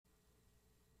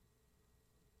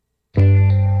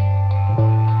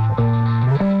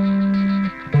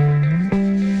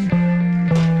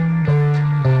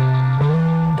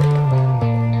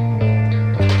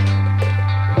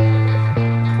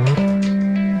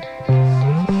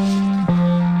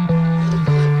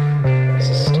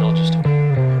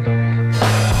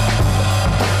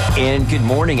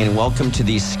morning and welcome to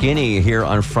the Skinny here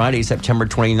on Friday, September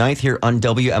 29th here on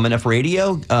WMNF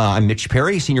Radio. I'm Mitch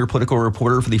Perry, senior political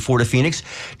reporter for the Florida Phoenix,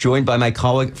 joined by my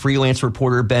colleague, freelance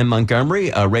reporter Ben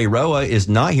Montgomery. Ray Roa is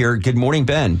not here. Good morning,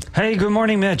 Ben. Hey, good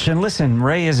morning, Mitch. And listen,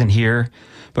 Ray isn't here,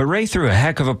 but Ray threw a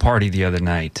heck of a party the other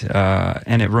night,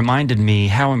 and it reminded me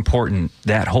how important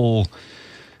that whole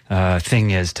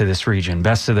thing is to this region,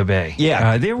 Best of the Bay.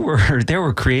 Yeah. There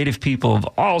were creative people of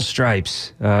all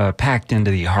stripes packed into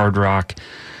the Hard Rock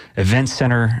Event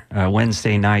Center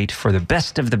Wednesday night for the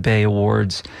Best of the Bay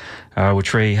Awards,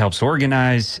 which Ray helps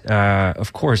organize.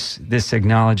 Of course, this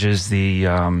acknowledges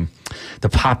the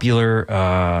popular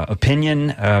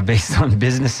opinion based on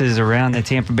businesses around the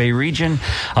Tampa Bay region.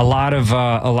 A lot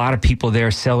of people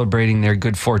there celebrating their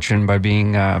good fortune by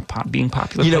being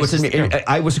popular. You know,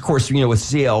 I was, of course, with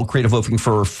CL Creative Loafing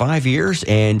for 5 years,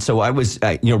 and so I was,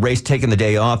 Ray's taking the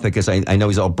day off because I know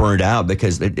he's all burned out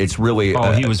because it's really.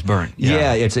 Oh, he was burnt.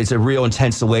 Yeah, it's a real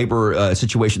intense labor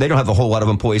situation. They don't have a whole lot of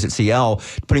employees at CL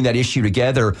putting that issue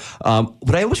together.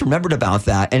 What I always remembered about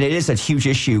that, and it is a huge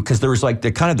issue because there's like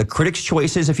the kind of the critics'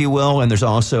 choices, if you will, and there's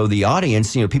also the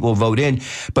audience, people vote in.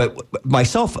 But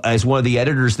myself, as one of the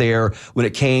editors there, when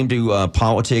it came to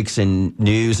politics and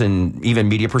news and even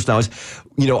media personalities,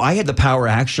 I had the power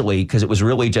actually because it was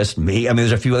really just me. I mean,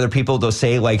 there's a few other people, they'll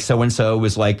say like so-and-so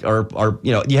was like, or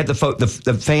you had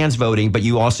the fans voting, but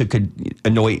you also could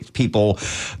annoy people,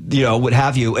 what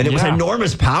have you. And it was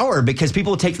enormous power because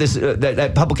people take this,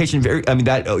 that publication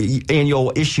that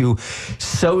annual issue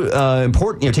so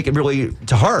important, take it really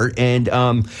to heart.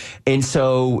 And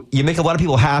so you make a lot of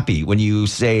people happy when you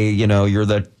say, you're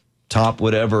the top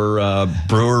whatever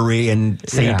brewery in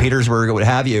St. Petersburg or what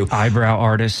have you. Eyebrow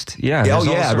artist. Yeah. Oh,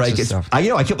 yeah, right.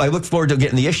 I look forward to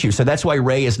getting the issue. So that's why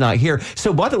Ray is not here.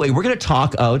 So, by the way, we're going to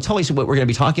talk, tell you what we're going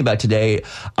to be talking about today.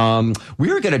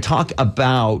 We are going to talk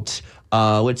about...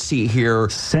 let's see here.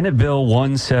 Senate Bill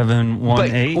 1718.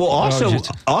 But,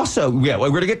 we're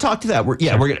going to get talk to that.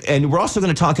 We're also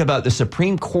going to talk about the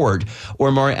Supreme Court,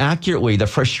 or more accurately, the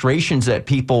frustrations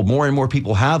that more and more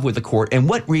people have with the court, and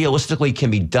what realistically can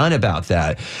be done about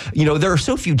that. There are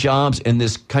so few jobs in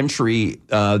this country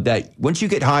that once you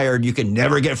get hired, you can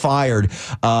never get fired,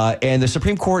 and the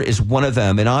Supreme Court is one of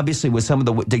them. And obviously, with some of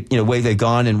the way they've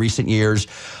gone in recent years,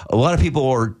 a lot of people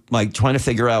are like trying to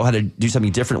figure out how to do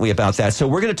something differently about that. So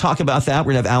we're going to talk about that.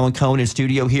 We're going to have Alan Cohen in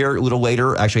studio here a little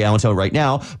later. Actually, Alan's on right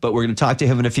now, but we're going to talk to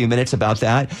him in a few minutes about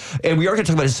that. And we are going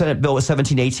to talk about Senate Bill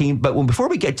 1718. But before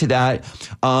we get to that,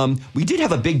 we did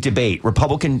have a big debate,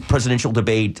 Republican presidential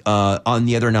debate on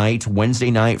the other night, Wednesday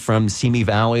night from Simi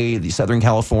Valley, the Southern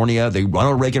California, the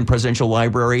Ronald Reagan Presidential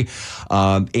Library.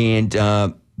 Our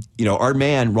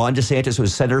man, Ron DeSantis,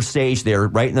 was center stage there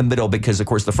right in the middle because, of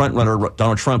course, the front runner,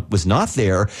 Donald Trump, was not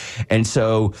there. And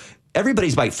so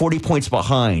everybody's about 40 points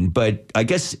behind. But I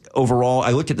guess overall,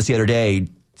 I looked at this the other day,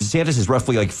 DeSantis is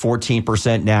roughly like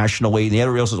 14% nationally. The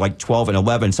other race is like 12 and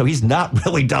 11. So he's not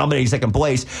really dominating second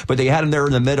place, but they had him there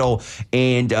in the middle.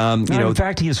 And, in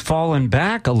fact, he has fallen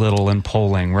back a little in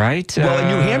polling, right? Well, in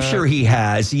New Hampshire, he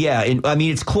has. Yeah. And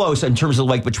it's close in terms of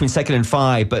like between second and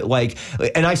five. But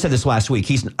and I said this last week,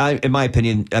 in my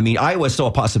opinion, Iowa's still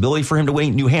a possibility for him to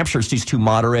win. New Hampshire's just too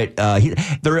moderate.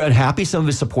 They're unhappy. Some of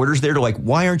his supporters there are like,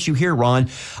 why aren't you here, Ron?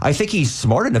 I think he's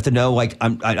smart enough to know, like,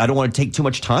 I don't want to take too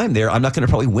much time there. I'm not going to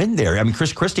probably win there.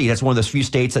 Chris Christie, that's one of those few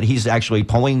states that he's actually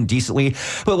polling decently.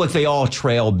 But look, they all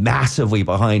trail massively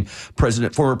behind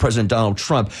former President Donald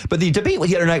Trump. But the debate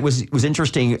the other night was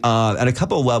interesting at a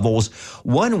couple of levels.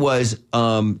 One was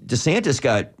DeSantis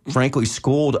got, frankly,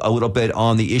 schooled a little bit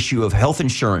on the issue of health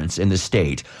insurance in the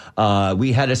state.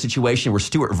 We had a situation where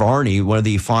Stuart Varney, one of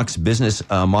the Fox Business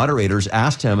moderators,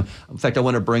 asked him. In fact, I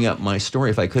want to bring up my story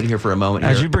if I could here for a moment.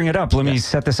 As you bring it up, let me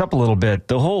set this up a little bit.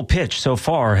 The whole pitch so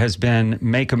far has been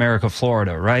Make America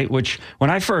Florida, right? Which,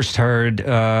 when I first heard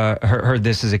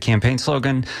this as a campaign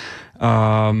slogan,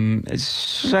 I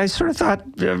sort of thought,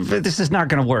 this is not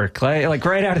going to work. Like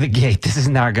right out of the gate, this is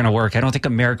not going to work. I don't think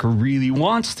America really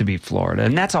wants to be Florida.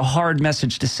 And that's a hard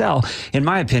message to sell, in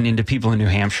my opinion, to people in New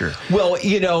Hampshire. Well,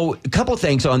 a couple of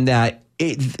things on that.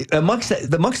 Amongst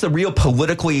the real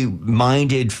politically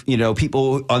minded,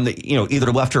 people on the,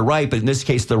 either left or right, but in this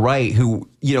case, the right, who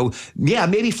yeah,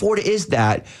 maybe Florida is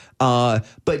that.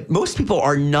 But most people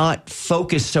are not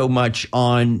focused so much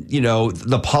on,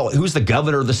 who's the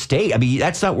governor of the state. I mean,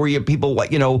 that's not where people,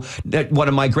 that want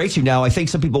to migrate to now. I think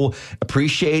some people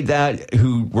appreciate that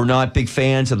who were not big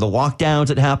fans of the lockdowns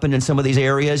that happened in some of these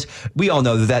areas. We all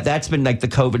know that that's been like the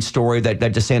COVID story that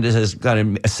DeSantis has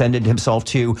kind of ascended himself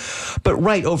to. But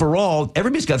overall,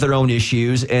 everybody's got their own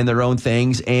issues and their own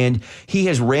things. And he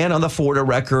has ran on the Florida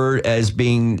record as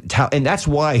being, and that's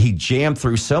why he jammed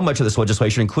through so much of this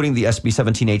legislation, including the SB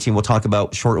 1718 we'll talk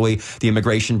about shortly, the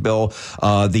immigration bill,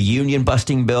 the union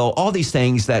busting bill, all these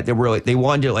things that he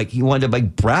wanted to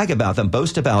brag about them,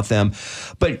 boast about them.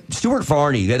 But Stuart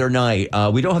Varney the other night,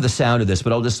 we don't have the sound of this,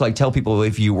 but I'll just tell people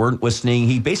if you weren't listening,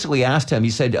 he basically asked him, he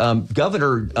said,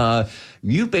 Governor,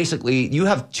 you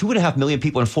have 2.5 million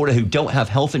people in Florida who don't have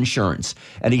health insurance.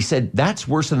 And he said, that's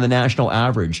worse than the national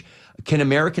average. Can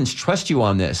Americans trust you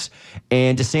on this?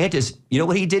 And DeSantis, you know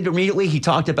what he did immediately? He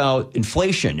talked about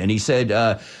inflation, and he said,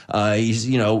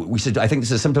 we said, I think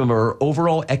this is symptom of our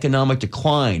overall economic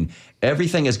decline.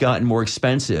 Everything has gotten more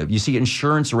expensive. You see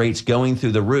insurance rates going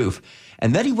through the roof.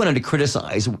 And then he went on to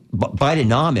criticize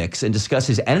Bidenomics and discuss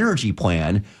his energy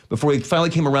plan before he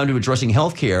finally came around to addressing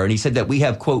healthcare. And he said that we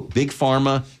have, quote, big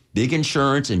pharma, big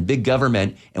insurance, and big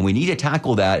government, and we need to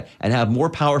tackle that and have more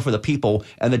power for the people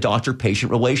and the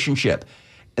doctor-patient relationship.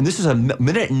 And this is a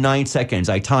minute and 9 seconds.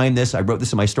 I timed this. I wrote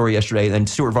this in my story yesterday. Then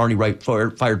Stuart Varney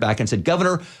fired back and said,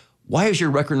 Governor, why is your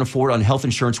record in Florida on health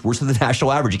insurance worse than the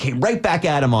national average? He came right back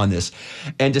at him on this.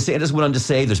 And DeSantis went on to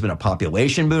say there's been a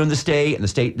population boom in the state, and the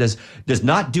state does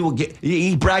not do,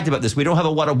 he bragged about this. We don't have a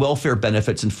lot of welfare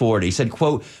benefits in Florida. He said,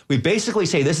 quote, we basically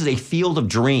say this is a field of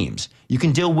dreams. You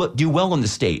can do well in the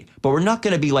state, but we're not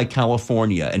going to be like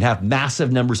California and have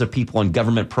massive numbers of people on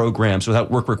government programs without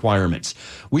work requirements.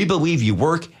 We believe you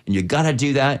work and you got to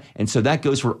do that. And so that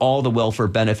goes for all the welfare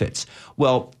benefits.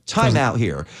 Well, time out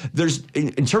here. There's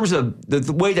in terms of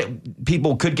the way that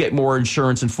people could get more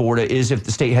insurance in Florida is if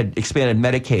the state had expanded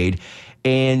Medicaid.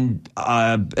 And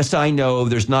as I know,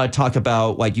 there's not talk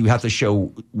about you have to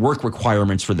show work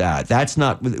requirements for that. That's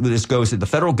not where this goes. The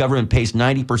federal government pays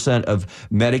 90% of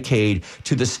Medicaid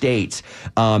to the states.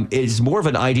 It is more of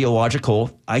an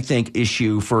ideological, I think,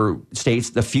 issue for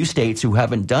states, the few states who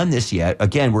haven't done this yet.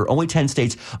 Again, we're only 10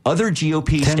 states. Other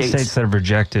GOP 10 states that have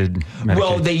rejected Medicaid.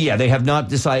 Well, they have not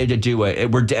decided to do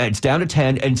it. It's down to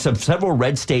 10, and several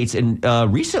red states and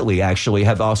recently actually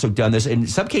have also done this. In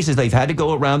some cases, they've had to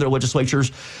go around their legislatures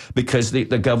because the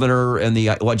governor and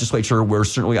the legislature were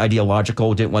certainly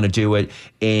ideological, didn't want to do it,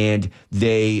 and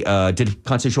they did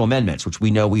constitutional amendments, which we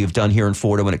know we have done here in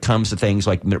Florida when it comes to things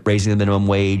like raising the minimum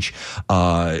wage,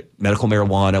 medical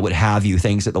marijuana, what have you,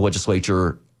 things that the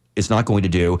legislature is not going to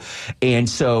do. And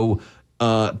so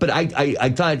but I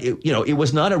thought, it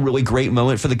was not a really great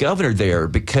moment for the governor there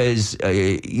because,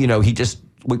 he just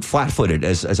went flat-footed,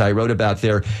 as I wrote about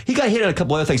there. He got hit on a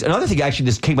couple other things. Another thing actually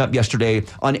just came up yesterday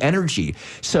on energy.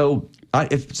 So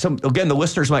again, the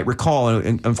listeners might recall,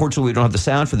 and unfortunately we don't have the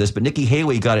sound for this, but Nikki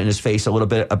Haley got in his face a little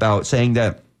bit about saying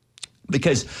that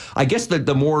because I guess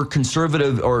the more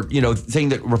conservative or, thing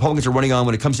that Republicans are running on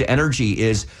when it comes to energy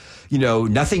is,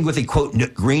 nothing with a,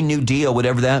 quote, Green New Deal,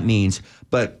 whatever that means,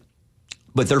 but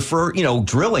they're for,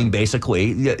 drilling,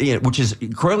 basically, which is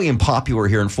incredibly unpopular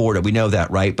here in Florida. We know that,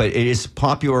 right? But it is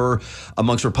popular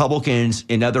amongst Republicans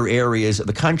in other areas of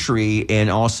the country. And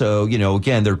also,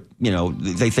 again,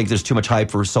 they think there's too much hype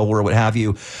for solar or what have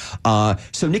you.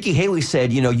 So Nikki Haley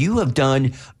said, you have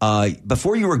done,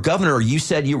 before you were governor, you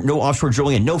said no offshore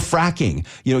drilling and no fracking.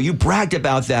 You bragged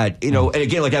about that, and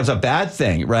again, that was a bad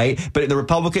thing, right? But in the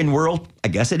Republican world, I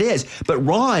guess it is. But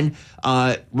Ron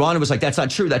was like, that's not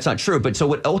true. But so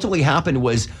what ultimately happened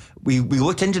was we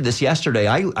looked into this yesterday.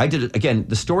 I did, again,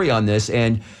 the story on this,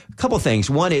 and a couple of things.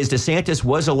 One is DeSantis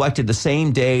was elected the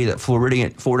same day that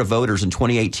Florida voters in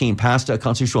 2018 passed a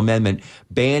constitutional amendment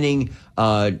banning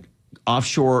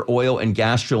offshore oil and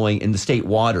gas drilling in the state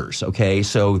waters. Okay,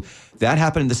 so that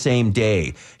happened the same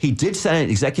day. He did send an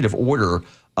executive order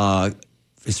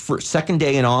his second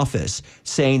day in office,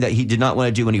 saying that he did not want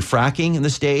to do any fracking in the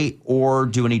state or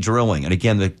do any drilling. And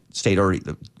again, the state already,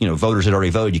 voters had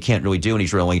already voted. You can't really do any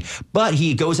drilling. But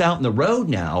he goes out on the road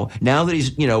now that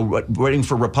he's, waiting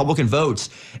for Republican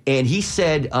votes. And he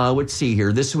said, let's see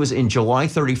here. This was in July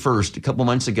 31st, a couple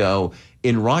months ago,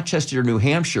 in Rochester, New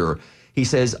Hampshire. He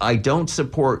says, I don't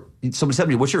support, somebody said to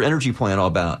me, what's your energy plan all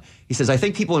about? He says, I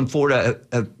think people in Florida,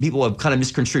 people have kind of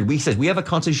misconstrued. He says, we have a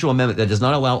constitutional amendment that does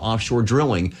not allow offshore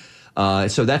drilling.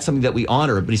 So that's something that we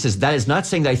honor. But he says that is not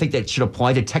saying that I think that should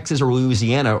apply to Texas or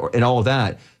Louisiana and all of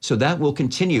that. So that will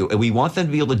continue. And we want them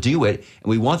to be able to do it. And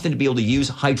we want them to be able to use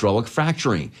hydraulic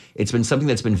fracturing. It's been something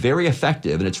that's been very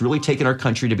effective. And it's really taken our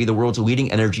country to be the world's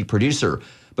leading energy producer.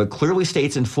 But clearly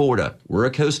states in Florida, we're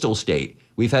a coastal state.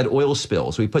 We've had oil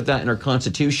spills. We put that in our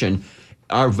Constitution.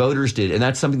 Our voters did, and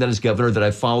that's something that as governor that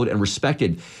I followed and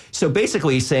respected. So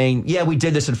basically saying, yeah, we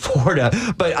did this in Florida,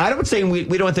 but I don't say we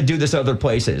don't have to do this other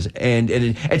places. And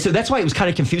so that's why it was kind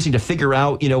of confusing to figure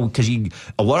out, because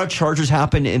a lot of charges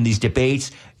happen in these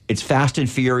debates. It's fast and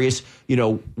furious.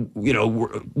 Where's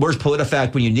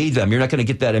PolitiFact when you need them? You're not going to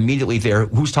get that immediately there.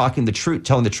 Who's telling the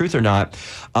truth or not?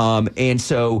 And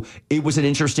so it was an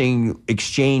interesting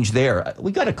exchange there.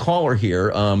 We got a caller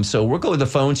here, so we'll go to the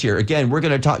phones here. Again, we're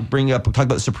going to talk about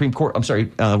the Supreme Court. I'm sorry,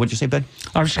 what'd you say, Ben?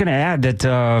 I was just going to add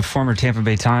that former Tampa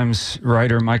Bay Times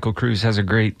writer Michael Cruz has a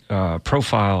great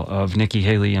profile of Nikki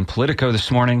Haley in Politico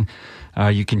this morning.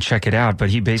 You can check it out, but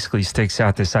he basically stakes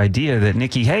out this idea that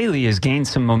Nikki Haley has gained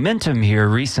some momentum here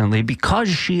recently because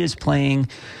she is playing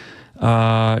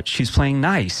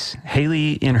nice.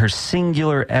 Haley, in her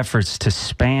singular efforts to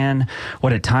span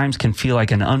what at times can feel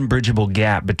like an unbridgeable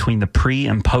gap between the pre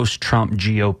and post-Trump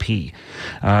GOP,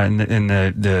 and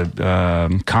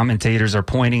the commentators are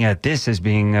pointing at this as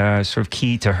being sort of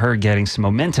key to her getting some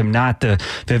momentum, not the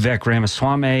Vivek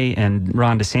Ramaswamy and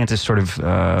Ron DeSantis sort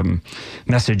of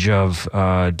message of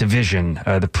division,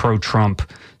 the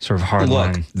pro-Trump sort of hard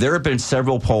line. Look, there have been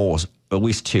several polls, at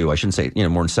least two, I shouldn't say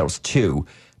more than several, two,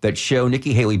 that show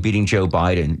Nikki Haley beating Joe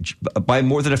Biden by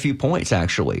more than a few points,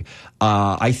 actually.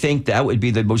 I think that would be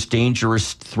the most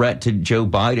dangerous threat to Joe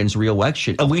Biden's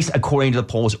reelection, at least according to the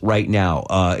polls right now.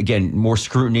 Again, more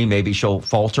scrutiny, maybe she'll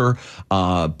falter.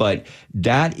 But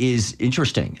that is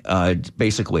interesting,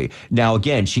 basically. Now,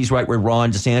 again, she's right where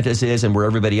Ron DeSantis is and where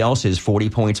everybody else is,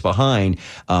 40 points behind.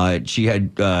 She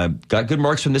had got good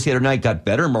marks from this the other night, got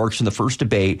better marks in the first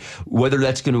debate. Whether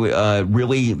that's going to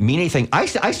really mean anything, I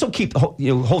still keep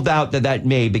hold out that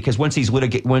may, because once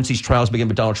these trials begin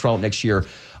with Donald Trump next year.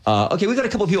 Okay, we've got a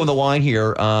couple of people on the line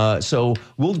here, so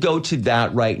we'll go to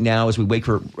that right now as we wait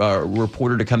for a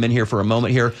reporter to come in here for a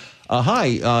moment here.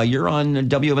 Hi, you're on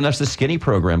WMNF's The Skinny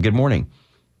Program. Good morning.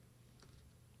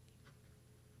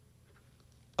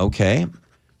 Okay.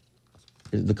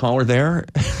 Is the caller there,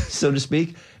 so to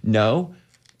speak? No?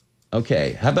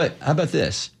 Okay, how about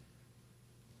this?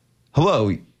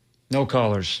 Hello? No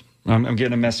callers. I'm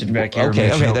getting a message back here. Okay,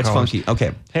 that's funky.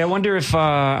 Okay. Hey, I wonder if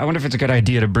it's a good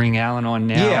idea to bring Alan on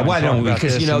now. Yeah, why don't we?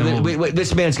 Because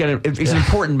this man's he's an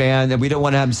important man, and we don't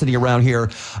want to have him sitting around here.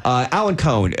 Alan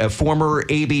Cohn, a former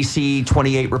ABC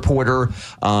 28 reporter,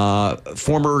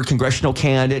 former congressional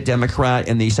candidate, Democrat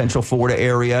in the Central Florida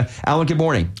area. Alan, good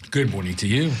morning. Good morning to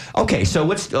you. Okay, so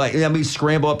let me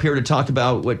scramble up here to talk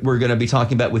about what we're going to be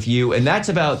talking about with you, and that's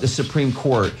about the Supreme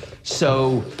Court.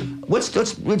 So let's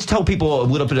tell people a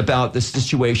little bit about this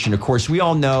situation. Of course, we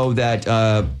all know that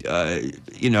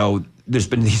there's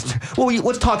been these. Well,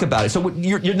 let's talk about it. So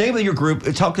your name of your group.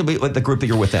 Talk about the group that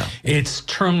you're with now. It's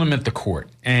Term Limit the Court,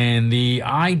 and the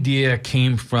idea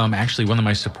came from actually one of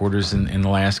my supporters in the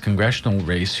last congressional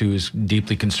race, who is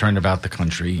deeply concerned about the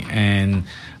country and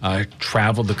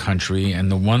traveled the country.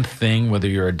 And the one thing, whether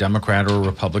you're a Democrat or a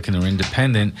Republican or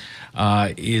independent,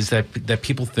 is that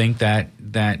people think that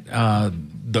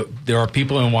there are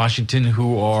people in Washington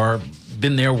who are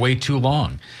been there way too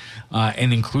long.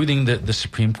 And including the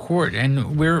Supreme Court.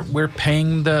 And we're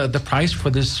paying the price for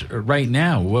this right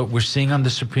now. What we're seeing on the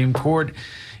Supreme Court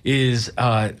is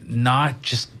not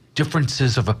just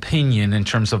differences of opinion in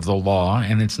terms of the law,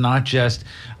 and it's not just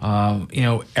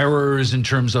errors in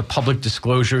terms of public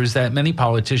disclosures that many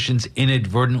politicians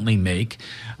inadvertently make.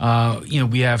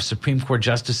 We have Supreme Court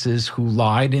justices who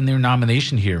lied in their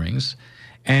nomination hearings,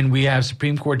 and we have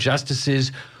Supreme Court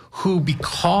justices who,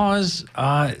 because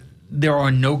there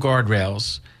are no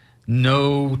guardrails,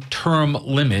 no term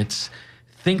limits,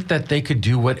 think that they could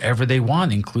do whatever they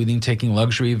want, including taking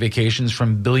luxury vacations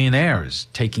from billionaires,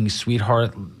 taking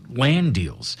sweetheart land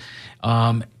deals.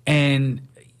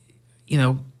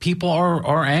 People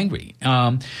are angry.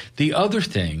 The other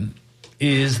thing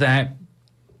is that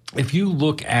if you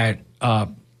look at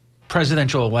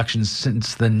presidential elections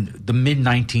since the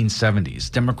mid-1970s,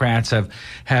 Democrats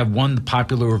have won the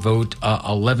popular vote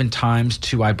 11 times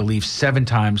to, I believe, 7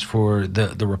 times for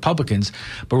the Republicans.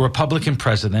 But Republican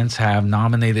presidents have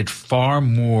nominated far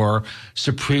more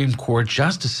Supreme Court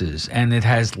justices, and it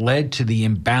has led to the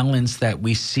imbalance that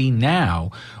we see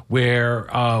now, where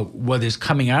what is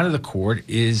coming out of the court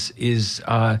is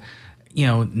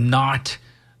not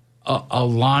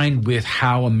aligned with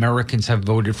how Americans have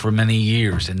voted for many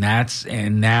years, and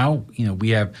now we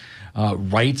have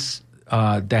rights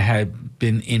that have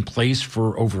been in place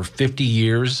for over 50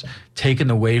 years,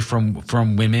 taken away from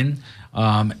women,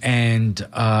 and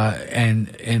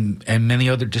many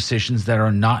other decisions that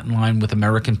are not in line with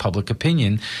American public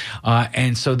opinion.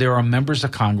 And so there are members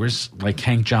of Congress like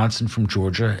Hank Johnson from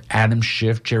Georgia, Adam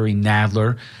Schiff, Jerry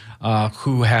Nadler,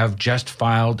 who have just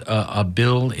filed a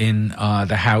bill in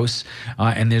the House,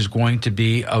 and there's going to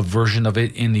be a version of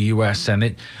it in the U.S.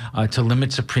 Senate to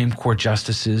limit Supreme Court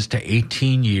justices to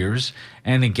 18 years,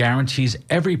 and it guarantees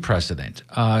every president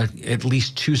at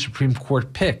least 2 Supreme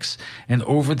Court picks, and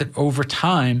over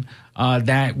time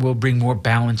that will bring more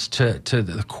balance to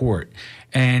the court.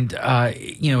 And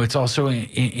it's also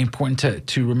important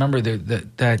to remember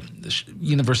that the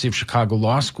University of Chicago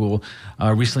Law School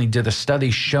recently did a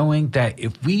study showing that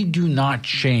if we do not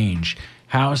change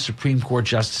how Supreme Court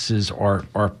justices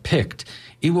are picked,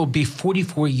 it will be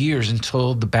 44 years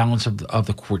until the balance of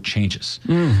the court changes.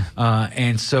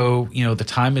 And so, the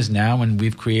time is now, and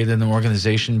we've created an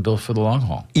organization built for the long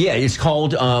haul. Yeah, it's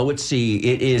called, let's see,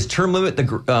 it is Term Limit the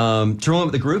Group.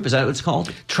 Is that what it's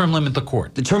called? Term Limit the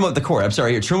Court. The Term Limit the Court. I'm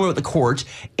sorry, Term Limit the Court.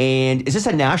 And is this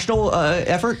a national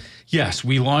effort? Yes,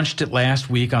 we launched it last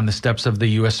week on the steps of the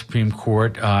U.S. Supreme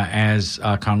Court as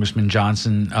Congressman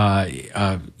Johnson,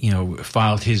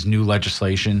 filed his new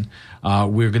legislation.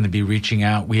 We're going to be reaching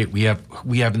out. We have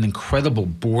an incredible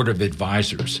board of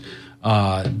advisors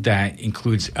that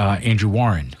includes Andrew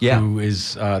Warren, who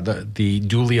is the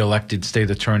duly elected state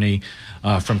attorney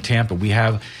from Tampa. We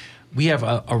have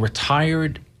a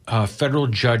retired federal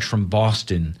judge from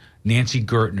Boston, Nancy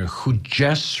Gertner, who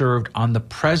just served on the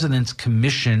president's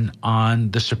commission on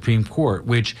the Supreme Court,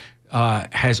 which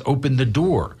has opened the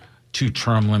door to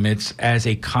term limits as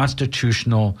a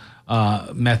constitutional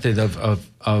method of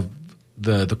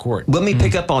the court. Let me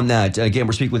pick up on that. Again,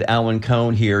 we're speaking with Alan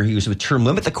Cohn here. He was with Term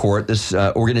Limit the Court, this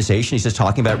organization he's just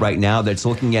talking about right now that's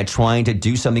looking at trying to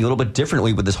do something a little bit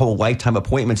differently with this whole lifetime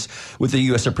appointments with the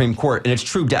U.S. Supreme Court. And it's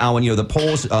true, Alan, the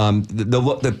polls,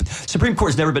 the Supreme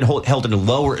Court has never been held in a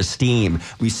lower esteem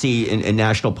we see in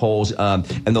national polls and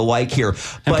the like here.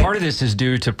 And part of this is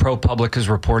due to ProPublica's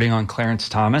reporting on Clarence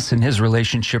Thomas and his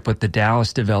relationship with the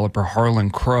Dallas developer Harlan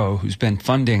Crow, who's been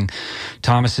funding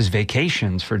Thomas's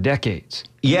vacations for decades.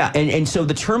 Yeah, and so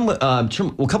the term, a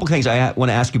couple of things I want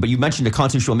to ask you, but you mentioned the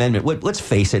constitutional amendment. Let's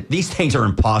face it, these things are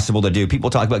impossible to do. People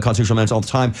talk about constitutional amendments all the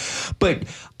time. But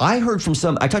I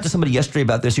talked to somebody yesterday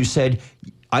about this who said,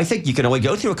 I think you can only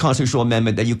go through a constitutional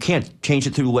amendment, that you can't change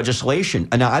it through legislation.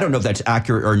 And now, I don't know if that's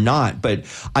accurate or not, but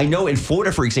I know in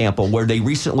Florida, for example, where they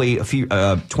recently,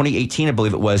 2018, I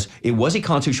believe it was a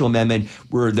constitutional amendment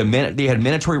where they had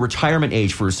mandatory retirement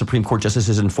age for Supreme Court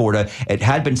justices in Florida. It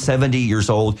had been 70 years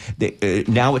old.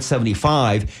 Now it's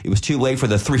 75. It was too late for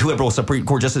the 3 liberal Supreme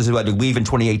Court justices who had to leave in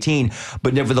 2018.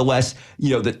 But nevertheless,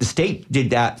 the state did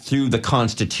that through the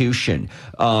Constitution.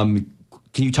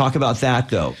 Can you talk about that,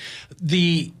 though?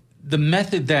 The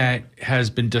method that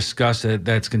has been discussed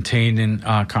that's contained in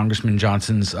Congressman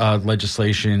Johnson's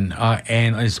legislation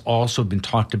and has also been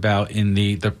talked about in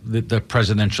the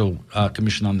Presidential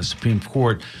Commission on the Supreme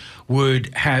Court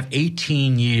would have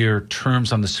 18-year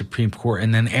terms on the Supreme Court,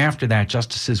 and then after that,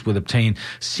 justices would obtain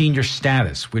senior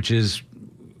status, which is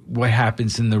what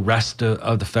happens in the rest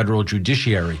of the federal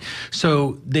judiciary.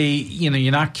 So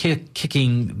you're not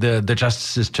kicking the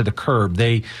justices to the curb.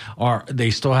 They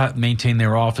still maintain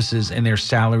their offices and their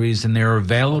salaries, and they're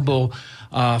available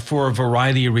for a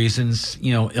variety of reasons,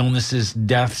 illnesses,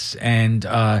 deaths, and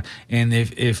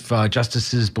if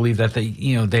justices believe that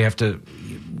they have to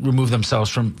remove themselves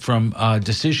from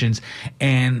decisions.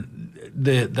 And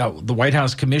the White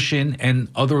House Commission and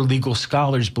other legal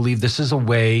scholars believe this is a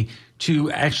way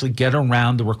to actually get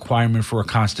around the requirement for a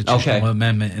constitutional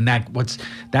amendment, and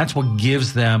that's what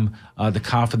gives them the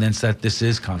confidence that this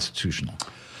is constitutional.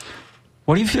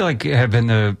 What do you feel like have been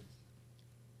the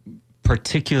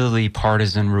particularly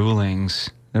partisan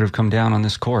rulings that have come down on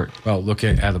this court? Well, look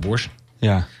at abortion.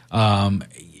 Yeah.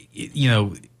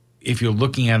 If you're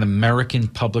looking at American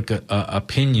public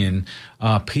opinion,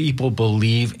 people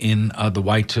believe in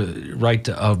the right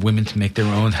of women to make their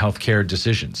own health care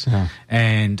decisions. Yeah.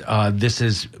 And this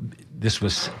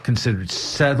was considered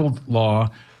settled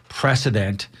law,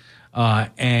 precedent,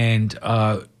 and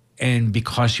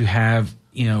because you have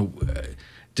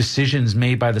decisions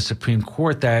made by the Supreme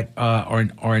Court that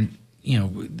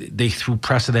they threw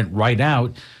precedent right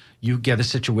out. You get a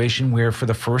situation where, for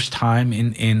the first time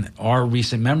in our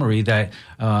recent memory, that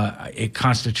a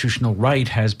constitutional right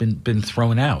has been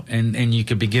thrown out, and you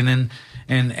could begin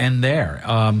and there.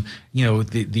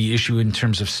 The issue in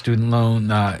terms of student loan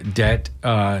debt,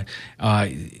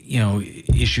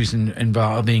 issues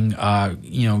involving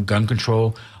gun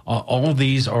control. All of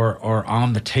these are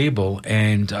on the table,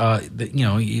 and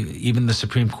even the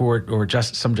Supreme Court or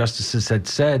some justices had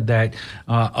said that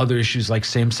other issues like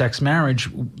same-sex marriage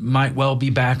might well be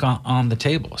back on the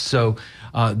table. So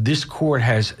this court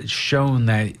has shown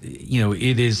that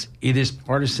it is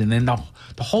partisan, and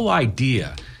the whole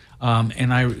idea.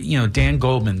 Dan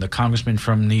Goldman, the congressman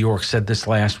from New York, said this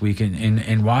last week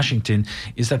in Washington,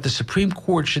 is that the Supreme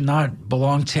Court should not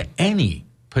belong to any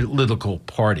political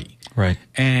party. Right.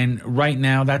 And right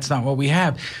now, that's not what we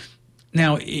have.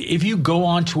 Now, if you go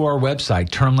onto our website,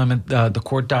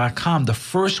 termlimitthecourt.com, the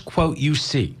first quote you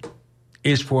see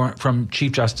is from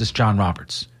Chief Justice John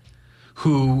Roberts,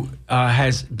 who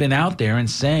has been out there and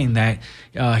saying that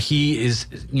he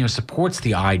supports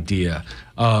the idea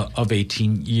of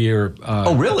 18-year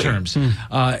terms.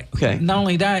 Okay. Not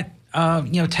only that,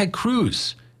 Ted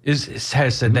Cruz has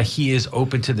said that he is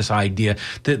open to this idea.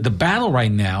 The battle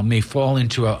right now may fall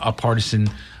into a partisan.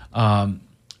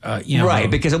 Right,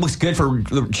 because it looks good for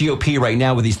the GOP right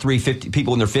now with these 350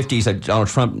 people in their 50s that Donald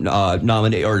Trump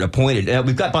nominated or appointed.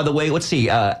 We've got, by the way, let's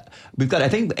see, we've got, I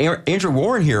think, Andrew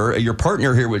Warren here, your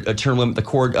partner here with Term Limit the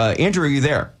Court. Andrew, are you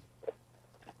there?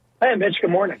 Hi, Mitch. Good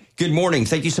morning. Good morning.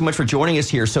 Thank you so much for joining us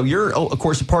here. So you're, of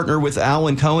course, a partner with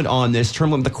Alan Cohen on this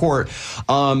Term Limit the Court.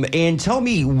 And tell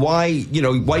me why you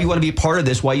want to be a part of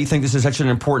this, why you think this is such an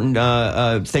important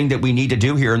thing that we need to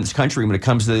do here in this country when it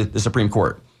comes to the Supreme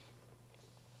Court.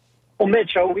 Well,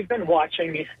 Mitch, we've been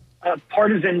watching a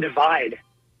partisan divide,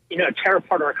 tear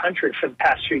apart our country for the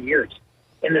past few years.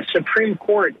 And the Supreme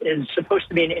Court is supposed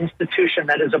to be an institution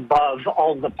that is above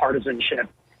all the partisanship.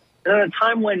 And at a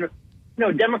time when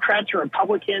Democrats and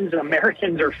Republicans and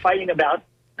Americans are fighting about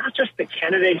not just the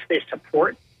candidates they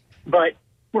support, but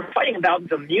we're fighting about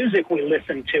the music we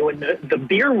listen to and the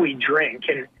beer we drink.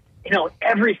 And,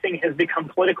 everything has become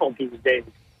political these days.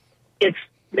 It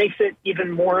makes it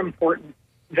even more important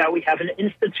that we have an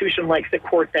institution like the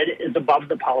court that is above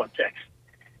the politics.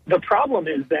 The problem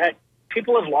is that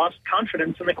people have lost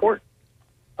confidence in the court.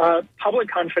 Public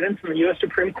confidence in the U.S.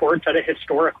 Supreme Court is at a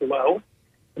historic low.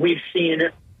 We've seen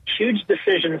huge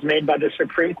decisions made by the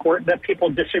Supreme Court that people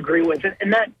disagree with,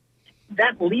 and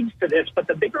that leads to this. But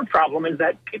the bigger problem is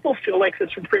that people feel like the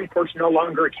Supreme Court's no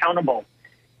longer accountable.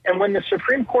 And when the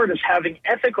Supreme Court is having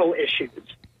ethical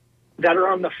issues that are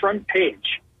on the front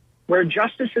page, where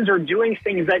justices are doing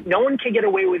things that no one can get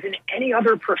away with in any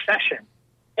other profession,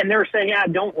 and they're saying,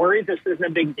 don't worry, this isn't a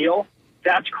big deal,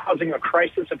 that's causing a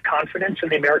crisis of confidence in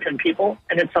the American people,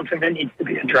 and it's something that needs to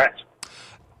be addressed.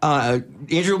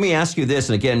 Andrew, let me ask you this,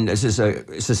 and again, this is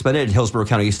a suspended Hillsborough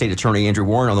County State Attorney Andrew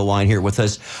Warren on the line here with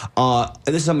us.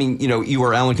 This is something, you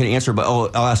or Alan can answer, but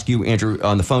I'll ask you, Andrew,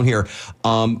 on the phone here.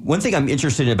 One thing I'm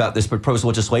interested in about this proposed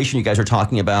legislation you guys are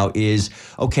talking about is,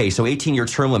 okay, so 18-year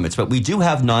term limits, but we do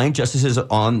have 9 justices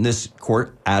on this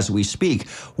court as we speak.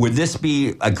 Would this be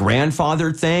a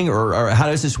grandfathered thing, or how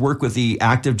does this work with the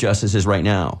active justices right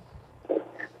now?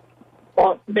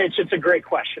 Well, Mitch, it's a great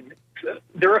question.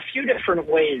 There are a few different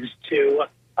ways to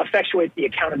effectuate the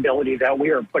accountability that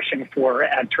we are pushing for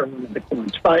at Term Limit the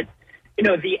Courts. But,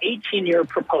 the 18-year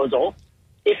proposal,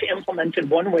 if implemented,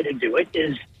 one way to do it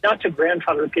is not to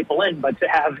grandfather people in, but to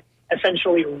have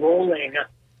essentially rolling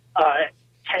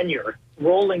tenure,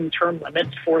 rolling term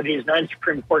limits for these 9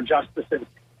 Supreme Court justices.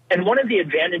 And one of the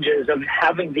advantages of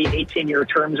having the 18-year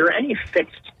terms or any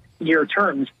fixed-year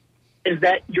terms is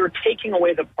that you're taking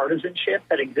away the partisanship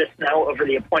that exists now over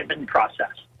the appointment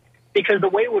process. Because the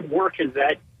way it would work is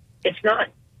that it's not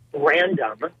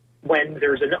random when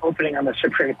there's an opening on the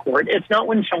Supreme Court. It's not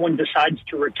when someone decides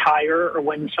to retire or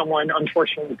when someone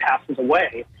unfortunately passes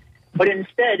away. But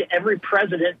instead, every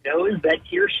president knows that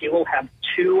he or she will have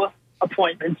 2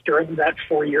 appointments during that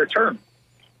 4-year term.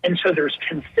 And so there's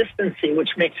consistency,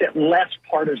 which makes it less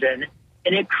partisan,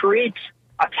 and it creates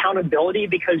accountability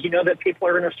because you know that people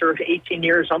are going to serve 18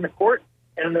 years on the court,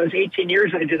 and in those 18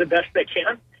 years they do the best they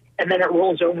can, and then it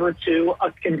rolls over to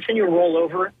a continual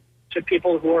rollover to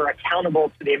people who are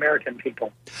accountable to the American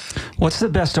people. What's the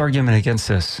best argument against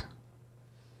this?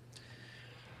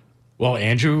 Well,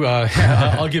 Andrew,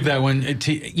 I'll give that one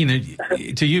to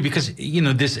you because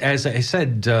this, as I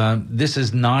said, this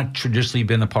has not traditionally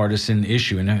been a partisan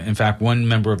issue. And in fact, one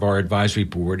member of our advisory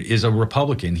board is a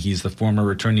Republican. He's the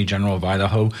former Attorney General of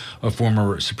Idaho, a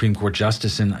former Supreme Court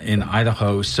Justice in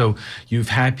Idaho. So you've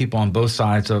had people on both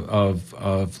sides of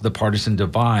the partisan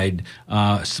divide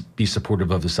be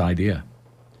supportive of this idea.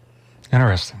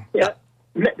 Interesting. Yeah,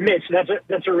 Mitch,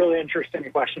 that's a really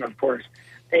interesting question. Of course.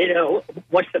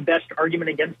 what's the best argument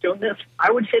against doing this?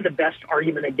 I would say the best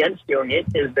argument against doing it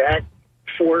is that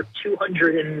for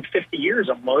 250 years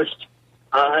almost,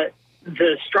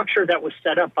 the structure that was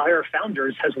set up by our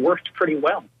founders has worked pretty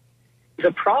well.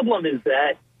 The problem is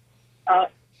that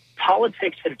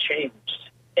politics have changed.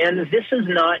 And this is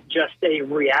not just a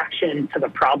reaction to the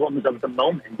problems of the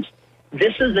moment.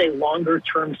 This is a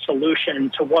longer-term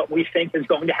solution to what we think is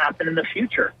going to happen in the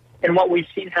future and what we've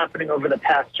seen happening over the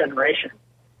past generation.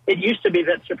 It used to be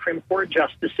that Supreme Court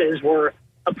justices were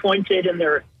appointed in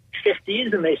their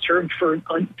 50s and they served for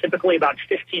typically about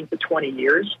 15 to 20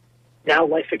 years. Now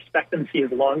life expectancy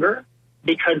is longer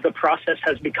because the process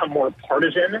has become more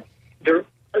partisan.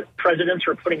 Presidents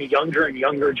are putting younger and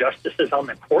younger justices on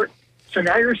the court. So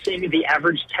now you're seeing the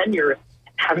average tenure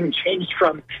having changed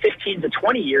from 15 to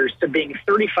 20 years to being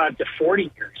 35 to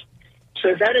 40 years.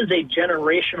 So that is a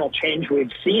generational change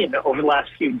we've seen over the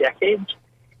last few decades.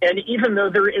 And even though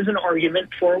there is an argument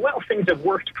for, well, things have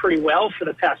worked pretty well for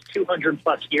the past 200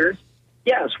 plus years,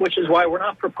 yes, which is why we're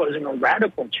not proposing a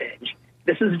radical change.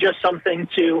 This is just something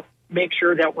to make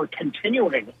sure that we're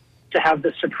continuing to have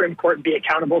the Supreme Court be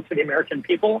accountable to the American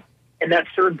people and that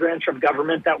third branch of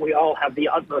government that we all have the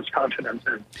utmost confidence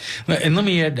in. And let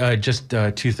me add just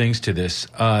two things to this.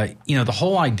 The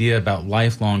whole idea about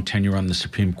lifelong tenure on the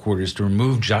Supreme Court is to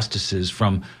remove justices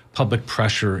from public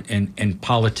pressure and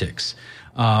politics.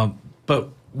 But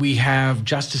we have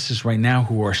justices right now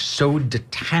who are so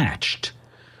detached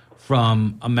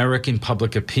from American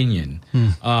public opinion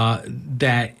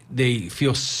that they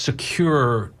feel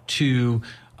secure to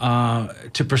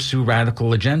pursue radical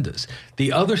agendas.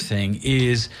 The other thing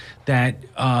is that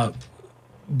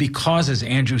because, as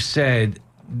Andrew said,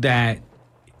 that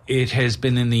it has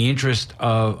been in the interest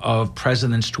of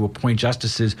presidents to appoint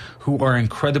justices who are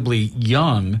incredibly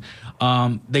young,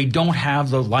 they don't have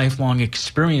the lifelong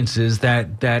experiences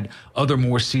that other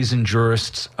more seasoned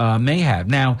jurists may have.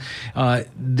 Now,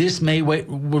 this may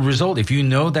result, if you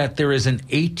know that there is an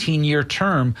 18-year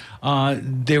term,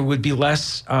 there would be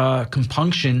less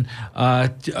compunction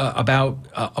about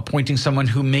appointing someone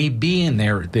who may be in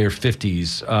their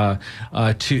 50s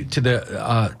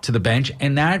to the bench,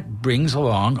 and that brings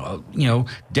along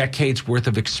decades worth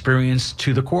of experience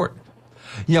to the court.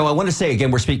 I want to say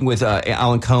again, we're speaking with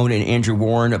Alan Cohn and Andrew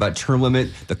Warren about term limit.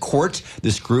 The court,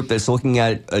 this group that's looking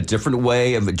at a different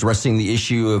way of addressing the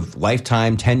issue of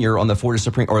lifetime tenure on the Florida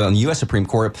Supreme or on the U.S. Supreme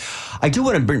Court. I do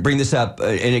want to bring this up,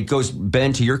 and it goes,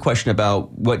 Ben, to your question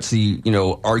about what's the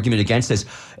argument against this.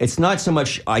 It's not so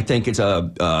much. I think it's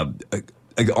an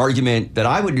argument that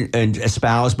I would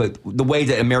espouse, but the way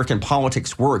that American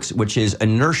politics works, which is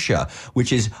inertia,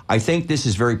 which is, I think this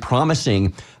is very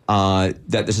promising that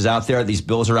this is out there, these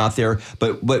bills are out there,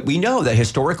 but we know that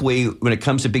historically when it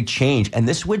comes to big change, and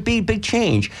this would be big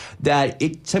change, that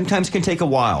it sometimes can take a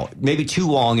while, maybe too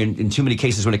long in too many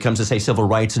cases when it comes to, say, civil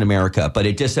rights in America, but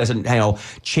it just doesn't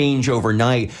change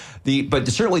overnight. But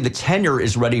certainly the tenure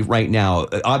is ready right now.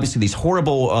 Obviously, these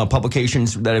horrible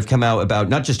publications that have come out about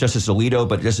not just Justice Alito,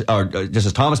 but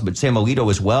Justice Thomas, but Sam Alito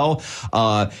as well,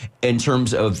 in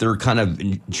terms of their kind of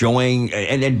enjoying,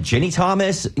 and then Ginny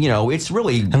Thomas, it's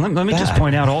really And let me just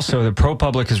point out also that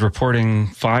ProPublica is reporting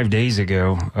 5 days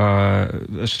ago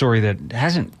a story that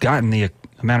hasn't gotten the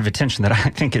amount of attention that I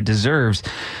think it deserves,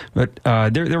 but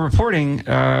they're reporting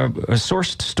a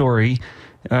sourced story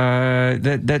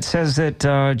that says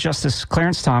that Justice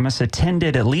Clarence Thomas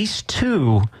attended at least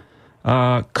 2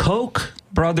 Koch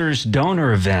brothers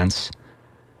donor events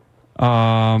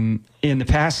in the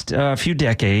past few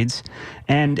decades,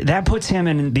 and that puts him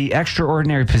in the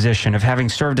extraordinary position of having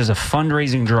served as a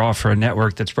fundraising draw for a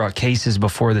network that's brought cases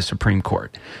before the Supreme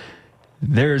Court.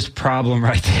 There's problem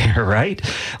right there, right?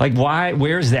 Like, why?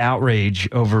 Where's the outrage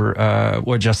over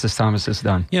what Justice Thomas has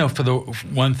done? For the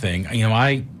one thing,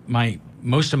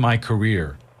 most of my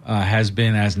career has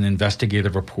been as an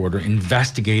investigative reporter,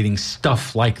 investigating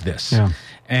stuff like this. Yeah.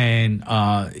 And,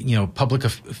 public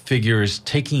figures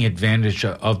taking advantage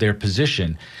of their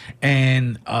position.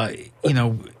 And,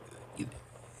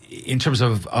 in terms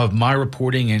of my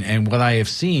reporting and what I have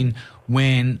seen,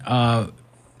 when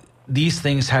these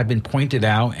things have been pointed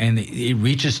out and it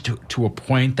reaches to a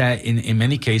point that in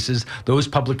many cases, those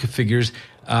public figures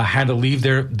had to leave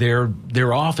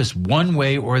their office one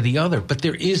way or the other. But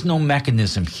there is no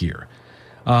mechanism here.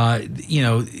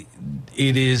 It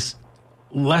is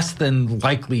less than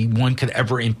likely one could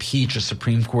ever impeach a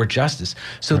Supreme Court justice.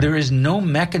 So There is no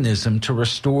mechanism to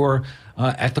restore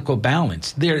ethical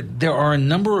balance. There are a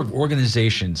number of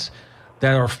organizations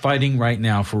that are fighting right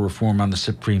now for reform on the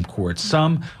Supreme Court.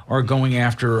 Some are going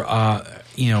after a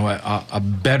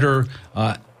better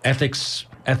ethics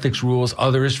ethics rules,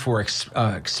 others for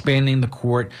expanding the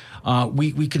court.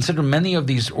 We consider many of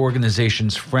these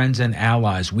organizations friends and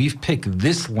allies. We've picked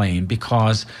this lane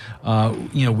because,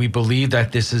 we believe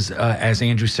that this is, as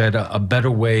Andrew said, a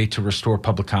better way to restore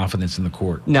public confidence in the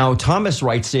court. Now, Thomas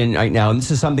writes in right now, and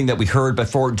this is something that we heard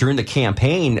before during the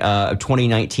campaign of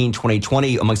 2019,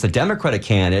 2020 amongst the Democratic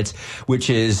candidates, which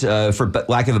is, for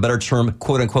lack of a better term,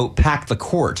 quote unquote, pack the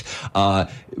court.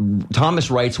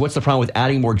 Thomas writes, what's the problem with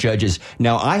adding more judges?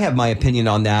 Now, I have my opinion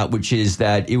on that, which is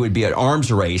that it would be an arms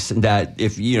race, that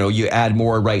if, you add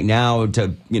more right now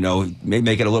to,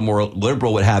 make it a little more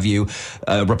liberal, what have you,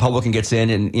 Republican gets in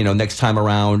and, next time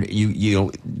around,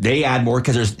 they add more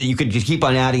because you could just keep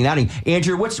on adding and adding.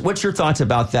 Andrew, what's your thoughts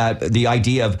about that, the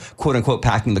idea of, quote unquote,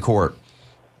 packing the court?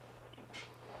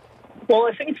 Well,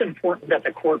 I think it's important that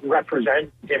the court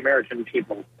represent the American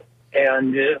people.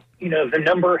 And, the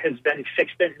number has been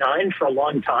fixed at 9 for a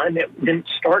long time. It didn't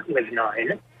start with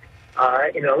 9,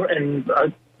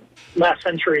 last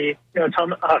century,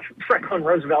 Franklin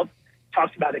Roosevelt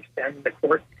talked about extending the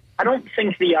court. I don't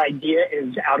think the idea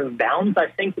is out of bounds. I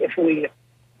think if we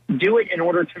do it in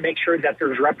order to make sure that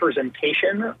there's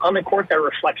representation on the court that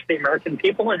reflects the American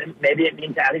people, and maybe it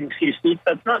means adding a few seats,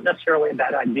 that's not necessarily a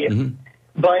bad idea. Mm-hmm.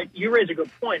 But you raise a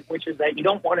good point, which is that you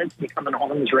don't want it to become an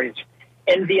arms race.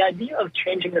 And the idea of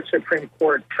changing the Supreme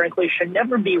Court, frankly, should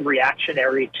never be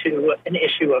reactionary to an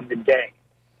issue of the day.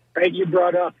 Right? You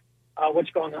brought up what's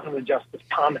going on with Justice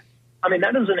Thomas. I mean,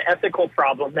 that is an ethical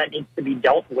problem that needs to be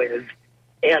dealt with.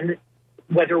 And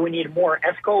whether we need more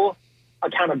ethical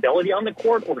accountability on the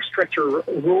court or stricter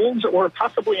rules or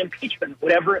possibly impeachment,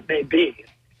 whatever it may be,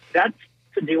 that's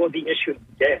to deal with the issue of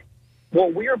the day.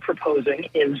 What we are proposing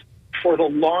is for the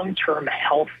long-term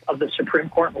health of the Supreme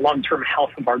Court and the long-term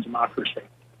health of our democracy.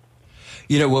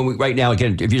 Right now,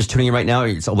 again, if you're just tuning in right now,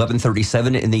 it's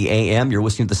 11:37 in the a.m. You're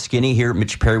listening to The Skinny here,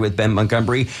 Mitch Perry with Ben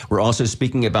Montgomery. We're also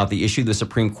speaking about the issue of the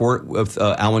Supreme Court with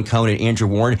Alan Cohn and Andrew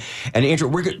Warren. And Andrew,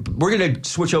 we're going to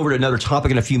switch over to another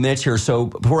topic in a few minutes here. So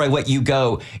before I let you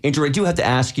go, Andrew, I do have to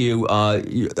ask you,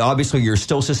 obviously you're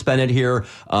still suspended here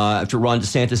after Ron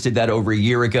DeSantis did that over a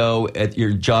year ago at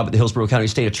your job at the Hillsborough County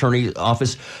State Attorney's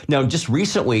Office. Now, just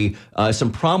recently,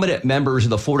 some prominent members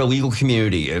of the Florida legal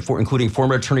community, including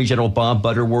former Attorney General Bob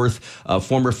Butterworth,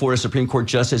 former Florida Supreme Court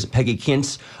Justice Peggy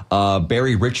Kintz,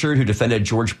 Barry Richard, who defended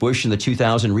George Bush in the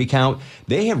 2000 recount.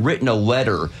 They have written a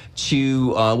letter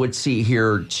to,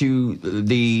 to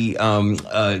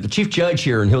the chief judge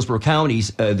here in Hillsborough County,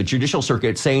 the Judicial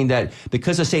Circuit, saying that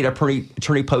because the state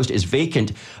attorney post is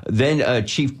vacant, then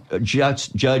Chief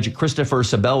Judge Christopher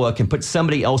Sabella can put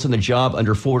somebody else in the job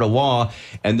under Florida law,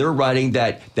 and they're writing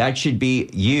that should be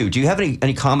you. Do you have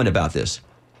any comment about this?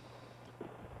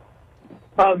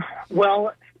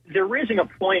 Well, they're raising a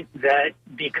point that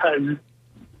because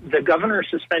the governor's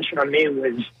suspension on me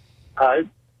was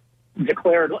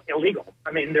declared illegal.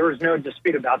 I mean, there was no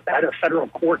dispute about that. A federal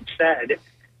court said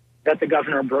that the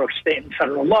governor broke state and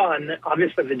federal law, and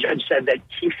obviously the judge said that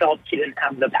he felt he didn't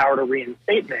have the power to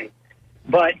reinstate me.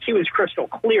 But he was crystal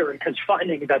clear in his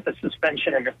finding that the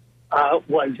suspension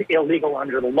was illegal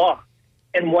under the law.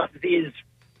 And what these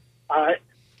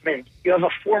you have a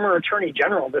former attorney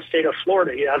general of the state of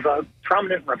Florida. You have a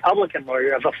prominent Republican lawyer.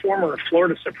 You have a former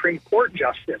Florida Supreme Court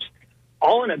justice,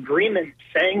 all in agreement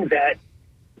saying that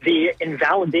the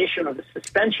invalidation of the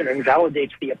suspension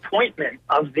invalidates the appointment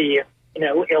of the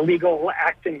illegal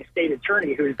acting state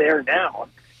attorney who's there now.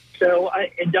 So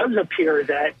it does appear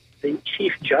that the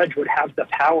chief judge would have the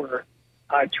power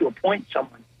to appoint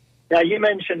someone. Now, you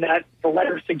mentioned that the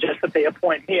letter suggests that they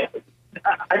appoint me.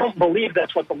 I don't believe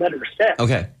that's what the letter said.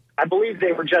 Okay. I believe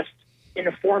they were just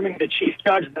informing the chief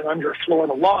judge that under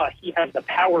Florida law, he has the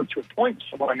power to appoint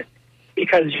someone,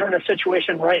 because you're in a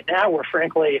situation right now where,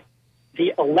 frankly,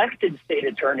 the elected state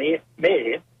attorney,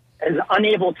 me, is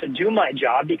unable to do my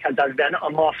job because I've been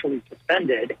unlawfully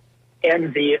suspended,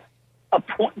 and the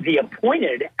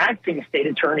appointed acting state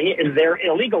attorney is there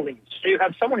illegally. So you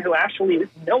have someone who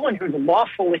no one who's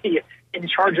lawfully in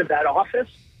charge of that office,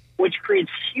 which creates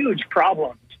huge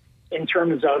problems in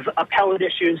terms of appellate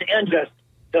issues and just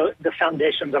the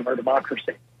foundations of our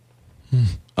democracy.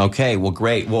 Okay, well,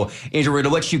 great. Well, Andrew, we're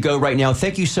going to let you go right now.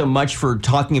 Thank you so much for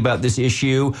talking about this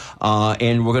issue,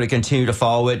 and we're going to continue to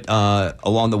follow it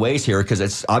along the ways here, because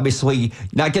it's obviously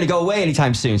not going to go away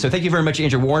anytime soon. So thank you very much,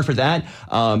 Andrew Warren, for that.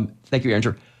 Thank you,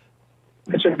 Andrew.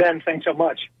 Mr. Ben, thanks so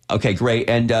much. Okay, great.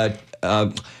 And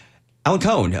Alan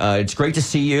Cohn, it's great to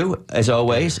see you, as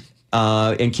always.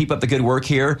 and keep up the good work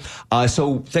here.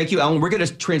 So thank you, Alan. We're going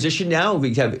to transition now.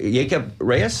 We have Jacob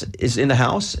Reyes is in the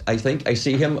house. I think I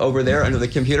see him over there under the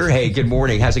computer. Hey, good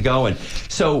morning. How's it going?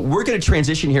 So we're going to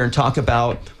transition here and talk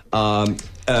about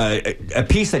a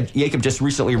piece that Jacob just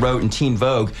recently wrote in Teen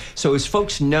Vogue. So as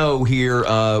folks know here,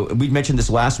 we mentioned this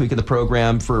last week of the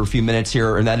program for a few minutes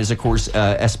here, and that is, of course,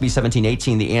 SB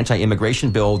 1718, the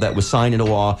anti-immigration bill that was signed into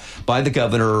law by the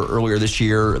governor earlier this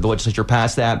year. The legislature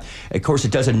passed that. Of course,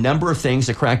 it does a number of things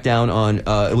to crack down on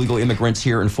illegal immigrants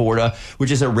here in Florida,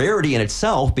 which is a rarity in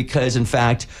itself because, in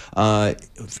fact,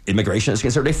 immigration is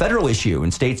considered a federal issue,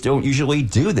 and states don't usually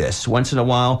do this. Once in a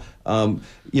while, but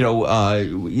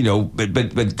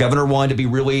Governor wanted to be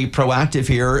really proactive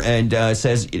here and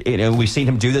says, we've seen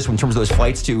him do this in terms of those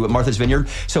flights to Martha's Vineyard.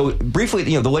 So briefly,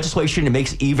 the legislation, it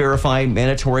makes E-Verify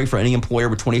mandatory for any employer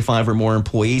with 25 or more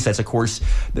employees. That's, of course,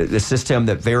 the system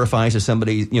that verifies if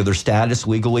somebody, their status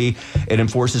legally. It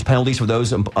enforces penalties for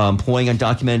those employing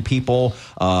undocumented people.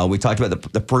 We talked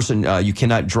about the person, you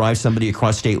cannot drive somebody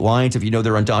across state lines if you know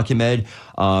they're undocumented.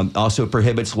 Also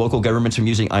prohibits local governments from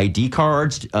using ID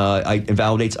cards,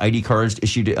 invalidates ID cards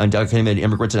issued to undocumented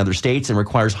immigrants in other states, and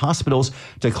requires hospitals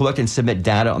to collect and submit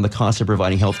data on the cost of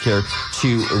providing health care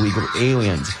to illegal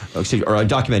aliens, or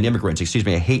undocumented immigrants. Excuse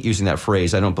me, I hate using that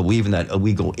phrase. I don't believe in that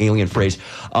illegal alien phrase.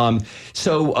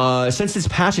 Since this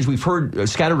passage, we've heard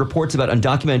scattered reports about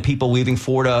undocumented people leaving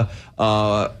Florida,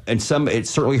 and it's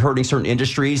certainly hurting certain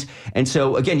industries. And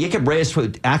so, again, Jacob Reyes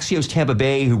with Axios Tampa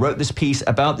Bay, who wrote this piece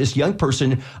about this young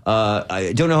person.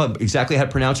 I don't know exactly how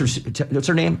to pronounce her. What's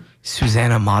her name?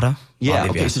 Susanna Mata. Yeah,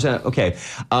 okay, Susanna. Okay.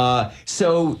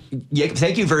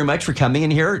 Thank you very much for coming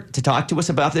in here to talk to us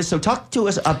about this. So talk to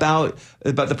us about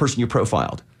the person you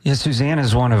profiled. Yeah, Susanna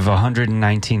is one of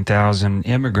 119,000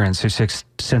 immigrants who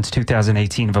since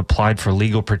 2018 have applied for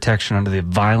legal protection under the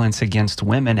Violence Against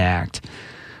Women Act.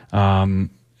 And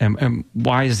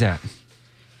why is that?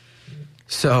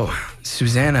 So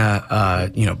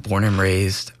Susanna, born and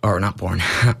raised, or not born,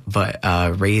 but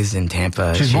raised in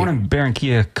Tampa. She's born in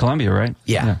Barranquilla, Colombia, right?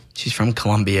 Yeah, she's from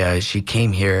Colombia. She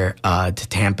came here to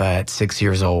Tampa at 6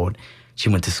 years old. She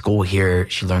went to school here.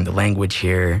 She learned the language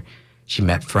here. She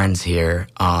met friends here.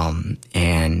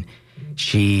 And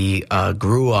she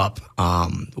grew up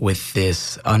with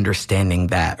this understanding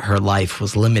that her life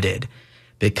was limited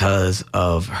because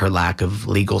of her lack of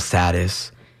legal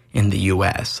status in the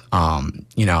U.S., and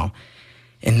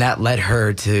that led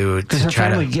her to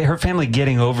her family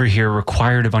getting over here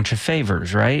required a bunch of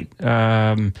favors, right?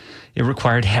 It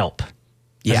required help,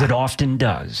 as it often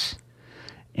does.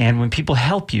 And when people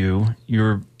help you,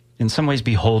 you're in some ways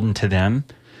beholden to them,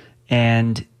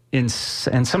 and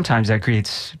sometimes that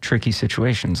creates tricky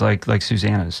situations, like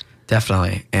Susanna's.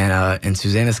 Definitely, and in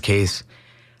Susanna's case,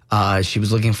 she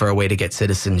was looking for a way to get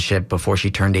citizenship before she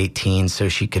turned 18 so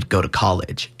she could go to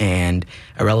college. And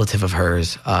a relative of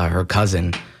hers, her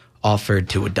cousin, offered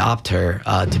to adopt her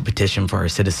to petition for her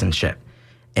citizenship.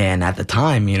 And at the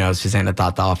time, Susanna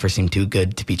thought the offer seemed too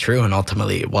good to be true, and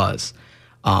ultimately it was.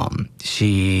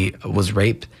 She was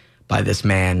raped by this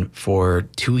man for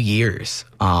 2 years,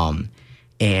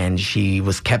 and she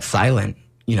was kept silent,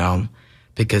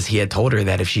 because he had told her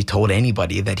that if she told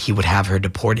anybody that he would have her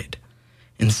deported.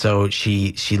 And so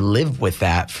she lived with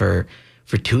that for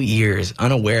 2 years,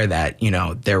 unaware that,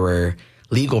 there were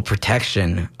legal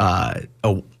protection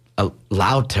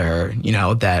allowed to her,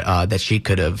 that she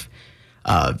could have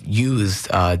used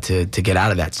to get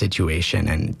out of that situation.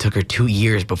 And it took her 2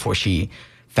 years before she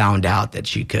found out that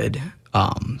she could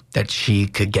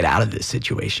get out of this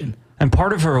situation. And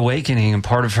part of her awakening and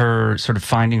part of her sort of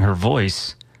finding her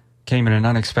voice came in an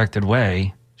unexpected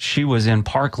way. She was in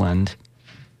Parkland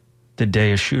the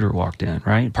day a shooter walked in,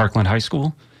 right? Parkland High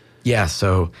School? Yeah,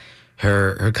 so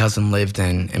her cousin lived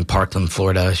in Parkland,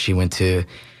 Florida. She went to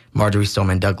Marjorie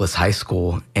Stoneman Douglas High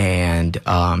School, and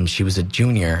she was a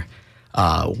junior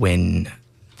when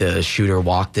the shooter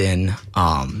walked in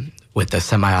with a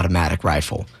semi-automatic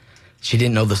rifle. She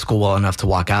didn't know the school well enough to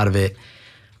walk out of it,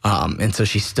 and so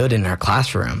she stood in her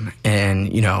classroom,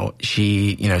 and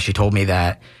she told me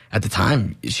that at the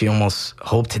time, she almost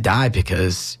hoped to die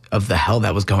because of the hell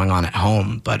that was going on at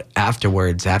home. But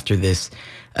afterwards, after this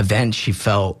event, she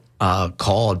felt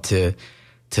called to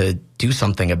do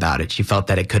something about it. She felt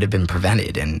that it could have been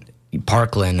prevented. And the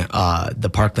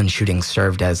Parkland shooting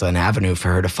served as an avenue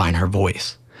for her to find her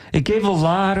voice. It gave a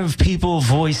lot of people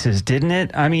voices, didn't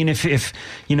it? I mean, if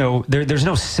there's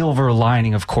no silver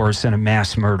lining, of course, in a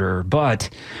mass murder, but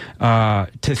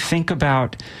to think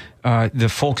about the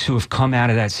folks who have come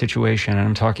out of that situation, and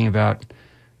I'm talking about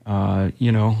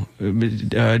David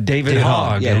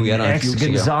Hogg who we had and on a X few weeks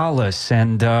ago. Gonzalez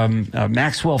and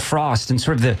Maxwell Frost and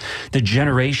sort of the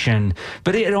generation.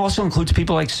 But it also includes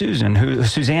people like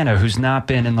Susanna, who's not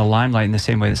been in the limelight in the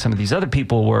same way that some of these other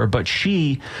people were, but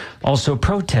she also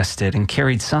protested and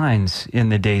carried signs in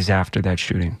the days after that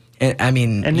shooting.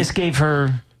 And this gave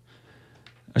her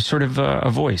a sort of a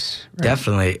voice. Right?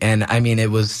 Definitely. And I mean,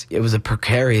 it was a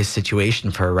precarious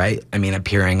situation for her, right? I mean,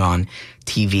 appearing on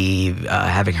TV,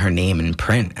 having her name in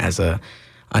print as a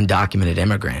undocumented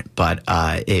immigrant, but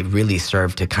it really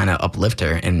served to kind of uplift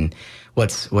her. And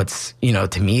what's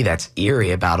to me that's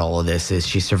eerie about all of this is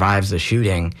she survives the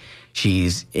shooting.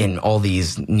 She's in all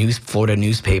these Florida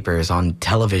newspapers, on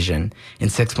television, and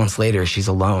 6 months later, she's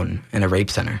alone in a rape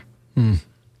center.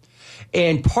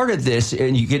 And part of this,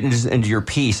 and you get into your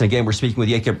piece, and again, we're speaking with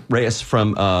Jacob Reyes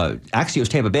from Axios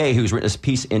Tampa Bay, who's written this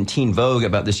piece in Teen Vogue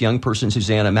about this young person,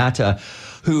 Susanna Mata,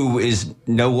 who is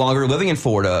no longer living in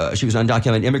Florida. She was an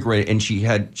undocumented immigrant, and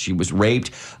she was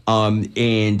raped. And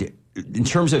in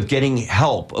terms of getting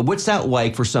help, what's that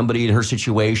like for somebody in her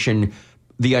situation,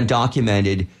 the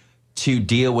undocumented, to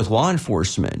deal with law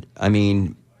enforcement? I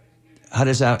mean, how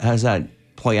does that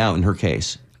play out in her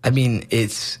case? I mean,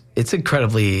 it's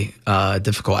incredibly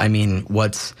difficult. I mean,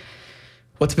 what's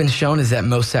been shown is that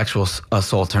most sexual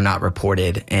assaults are not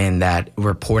reported, and that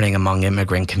reporting among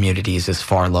immigrant communities is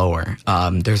far lower.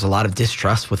 There's a lot of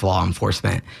distrust with law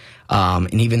enforcement.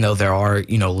 And even though there are,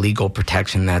 legal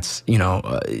protection that's,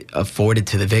 afforded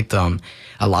to the victim,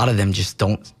 a lot of them just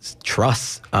don't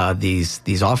trust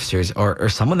these officers, or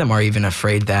some of them are even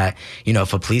afraid that,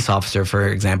 if a police officer, for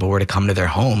example, were to come to their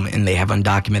home and they have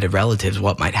undocumented relatives,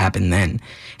 what might happen then?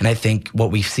 And I think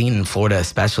what we've seen in Florida,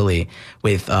 especially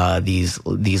with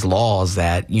these laws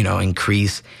that,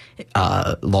 increase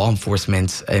law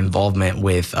enforcement's involvement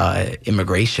with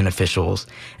immigration officials,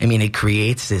 I mean, it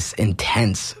creates this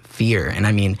intense fear. And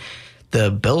I mean,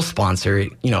 the bill sponsor,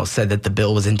 said that the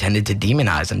bill was intended to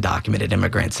demonize undocumented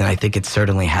immigrants. And I think it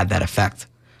certainly had that effect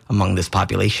among this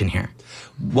population here.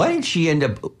 Why did she end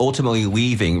up ultimately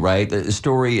leaving, right? The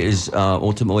story is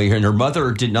ultimately, and her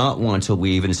mother did not want to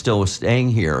leave and still was staying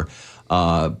here.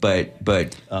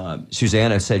 But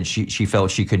Susanna said she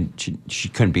felt she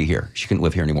couldn't be here. She couldn't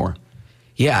live here anymore.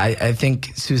 Yeah, I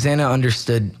think Susanna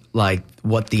understood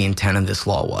what the intent of this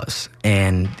law was.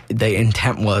 And the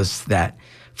intent was that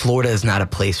Florida is not a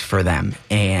place for them.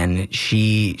 And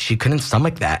she couldn't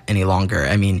stomach that any longer.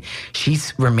 I mean,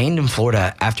 she's remained in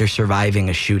Florida after surviving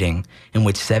a shooting in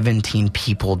which 17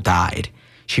 people died.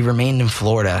 She remained in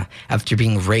Florida after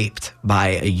being raped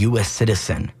by a U.S.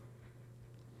 citizen.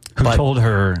 Who told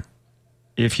her,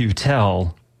 if you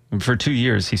tell, for 2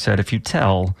 years, he said, if you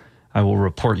tell, I will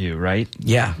report you, right?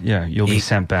 Yeah. Yeah, you'll be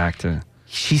sent back to...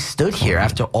 She stood here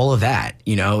after all of that,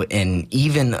 and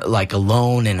even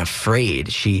alone and afraid,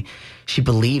 she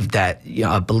believed that,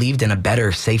 believed in a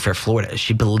better, safer Florida.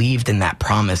 She believed in that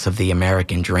promise of the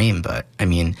American dream. But I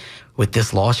mean, with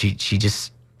this law, she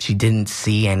didn't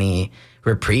see any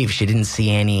reprieve. She didn't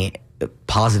see any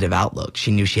positive outlook.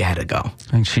 She knew she had to go.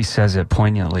 And she says it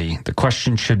poignantly. The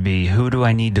question should be, who do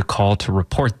I need to call to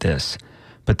report this?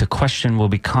 But the question will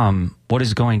become, what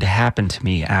is going to happen to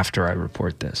me after I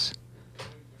report this?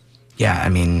 Yeah, I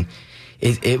mean,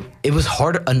 it was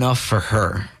hard enough for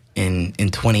her in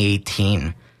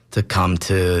 2018 to come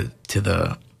to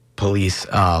the police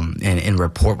and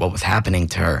report what was happening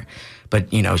to her. But,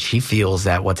 she feels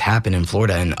that what's happened in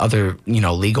Florida, and other,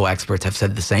 legal experts have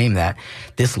said the same, that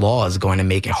this law is going to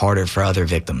make it harder for other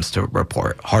victims to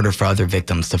report, harder for other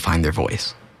victims to find their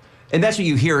voice. And that's what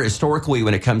you hear historically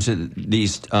when it comes to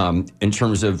these, in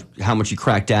terms of how much you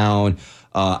crack down.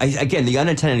 Again, the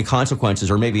unintended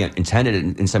consequences, or maybe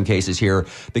intended in some cases here,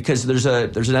 because there's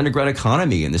an underground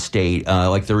economy in the state,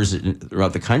 like there is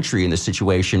throughout the country in this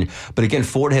situation. But again,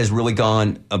 Florida has really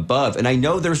gone above. And I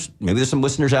know there's some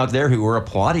listeners out there who are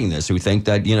applauding this, who think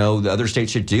that, the other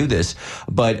states should do this.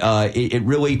 But it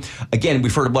really, again,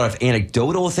 we've heard a lot of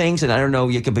anecdotal things. And I don't know,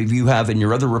 Jacob, if you have in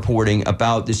your other reporting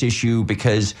about this issue,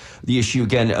 because the issue,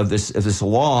 again, of this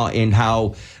law and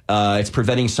how it's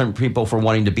preventing some people from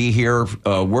wanting to be here.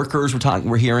 Workers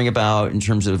we're hearing about in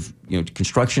terms of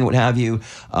construction, what have you,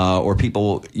 or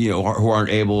people who aren't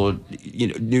able,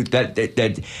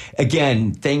 that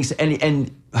again things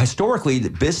and historically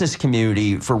the business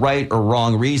community, for right or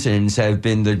wrong reasons, have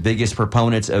been the biggest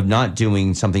proponents of not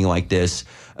doing something like this,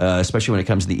 especially when it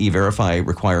comes to the E-Verify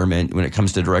requirement when it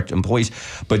comes to direct employees.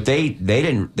 But they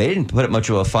didn't put up much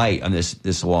of a fight on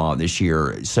this law this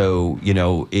year. So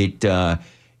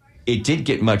it did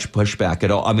get much pushback at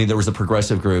all. I mean, there was the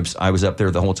progressive groups. I was up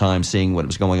there the whole time seeing what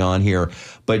was going on here.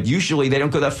 But usually they don't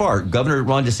go that far. Governor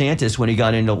Ron DeSantis, when he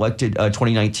got elected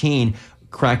 2019,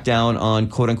 cracked down on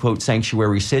quote-unquote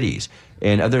sanctuary cities.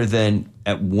 And other than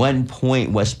at one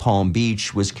point West Palm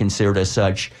Beach was considered as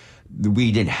such,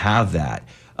 we didn't have that.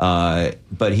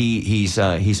 But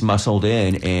he's muscled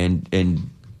in and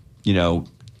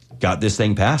got this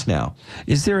thing passed now.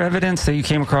 Is there evidence that you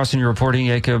came across in your reporting,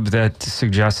 Jacob, that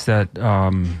suggests that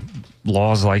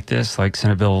laws like this, like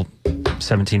Senate Bill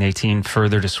 1718,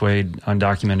 further dissuade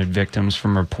undocumented victims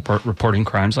from reporting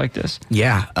crimes like this?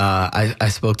 Yeah, I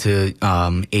spoke to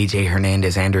AJ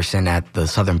Hernandez Anderson at the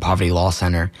Southern Poverty Law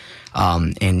Center,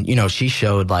 and she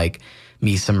showed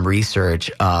me some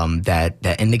research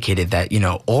that indicated that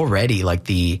already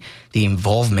the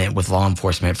involvement with law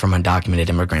enforcement from undocumented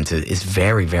immigrants is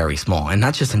very, very small, and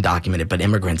not just undocumented but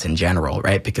immigrants in general,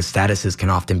 right? Because statuses can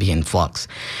often be in flux.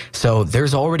 So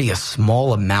there's already a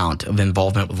small amount of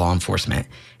involvement with law enforcement,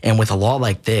 and with a law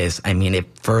like this, it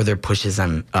further pushes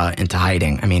them into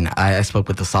hiding. I spoke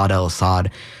with Asad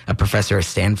El-Assad, a professor at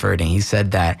Stanford, and he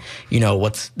said that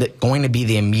what's going to be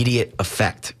the immediate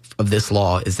effect of this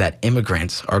law is that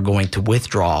immigrants are going to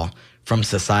withdraw from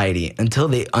society until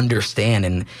they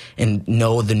understand and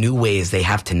know the new ways they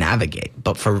have to navigate.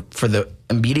 But for the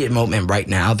immediate moment right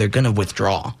now, they're going to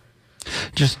withdraw.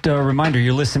 Just a reminder,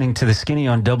 you're listening to The Skinny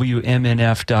on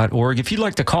WMNF.org. If you'd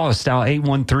like to call us, dial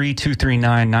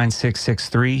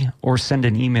 813-239-9663 or send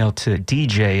an email to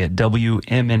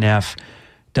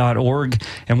dj@WMNF.org.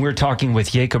 And we're talking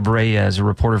with Jacob Reyes, a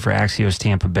reporter for Axios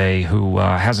Tampa Bay, who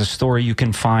has a story you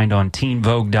can find on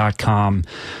teenvogue.com.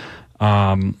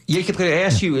 Jacob, can I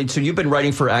ask you, so you've been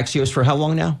writing for Axios for how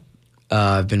long now?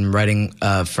 I've been writing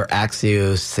for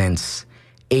Axios since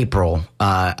April.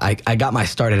 I got my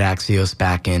start at Axios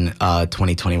back in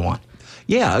 2021.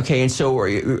 Yeah, okay. And so are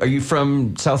you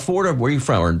from South Florida? Where are you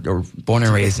from? Or born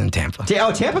and raised in Tampa.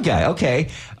 Oh, Tampa guy. Okay.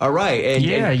 All right.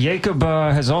 And Jacob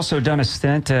has also done a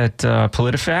stint at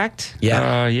PolitiFact.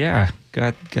 Yeah.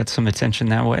 Got some attention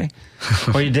that way.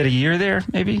 Well, you did a year there,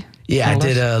 maybe? Yeah, I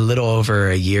did a little over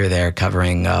a year there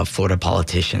covering Florida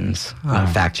politicians,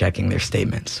 fact-checking their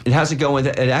statements. And how's it going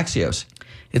at Axios?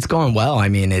 It's going well.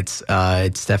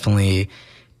 It's definitely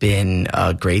been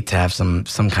great to have some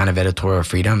kind of editorial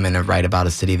freedom and to write about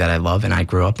a city that I love and I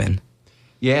grew up in.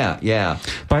 Yeah.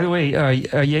 By the way,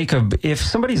 Jacob, if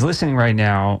somebody's listening right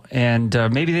now and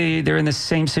maybe they're in the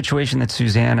same situation that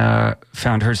Susanna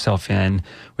found herself in,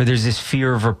 where there's this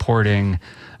fear of reporting,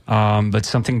 but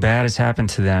something bad has happened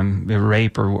to them,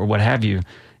 rape or what have you,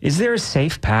 is there a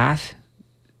safe path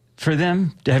for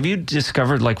them? Have you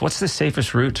discovered, what's the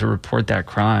safest route to report that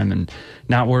crime and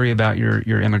not worry about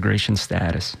your immigration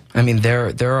status?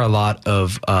 There are a lot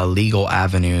of legal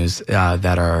avenues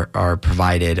that are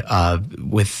provided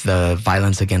with the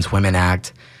Violence Against Women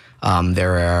Act.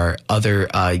 There are other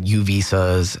U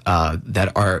visas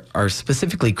that are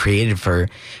specifically created for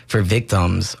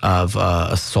victims of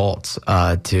assaults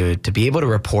to be able to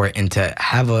report and to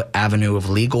have an avenue of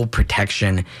legal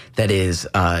protection that is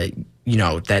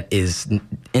that is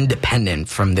independent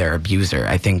from their abuser.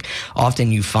 I think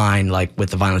often you find, with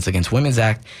the Violence Against Women's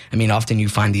Act, often you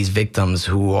find these victims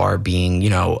who are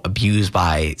being, abused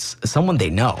by someone they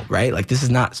know, right? This is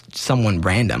not someone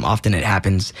random. Often it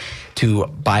happens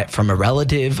from a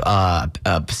relative, a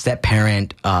step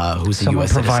parent who's someone a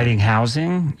U.S. providing citizen.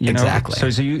 housing.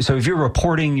 Exactly. So if you're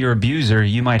reporting your abuser,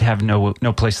 you might have no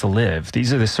place to live.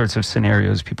 These are the sorts of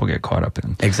scenarios people get caught up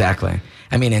in. Exactly.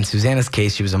 In Susanna's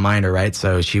case, she was a minor, right?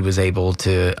 So she was able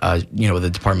to, with the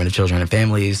Department of Children and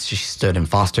Families, she stood in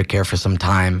foster care for some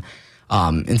time.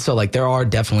 And so, there are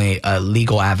definitely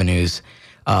legal avenues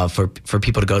for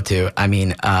people to go to.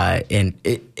 And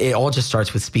it all just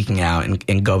starts with speaking out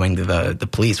and going to the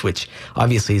police, which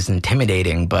obviously is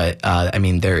intimidating. But,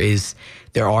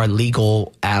 there are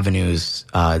legal avenues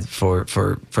for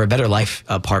a better life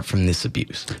apart from this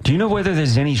abuse. Do you know whether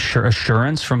there's any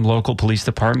assurance from local police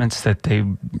departments that they,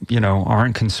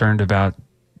 aren't concerned about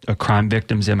a crime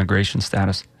victim's immigration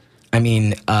status?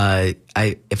 If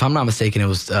I'm not mistaken, it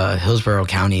was Hillsborough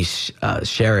County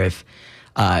sheriff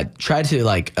tried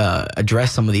to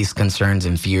address some of these concerns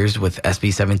and fears with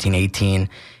SB 1718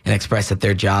 and express that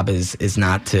their job is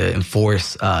not to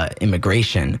enforce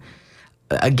immigration.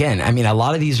 Again, a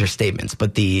lot of these are statements,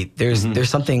 but there's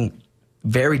something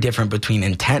very different between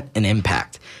intent and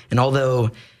impact. And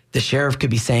although the sheriff could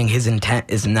be saying his intent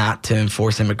is not to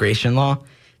enforce immigration law,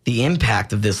 the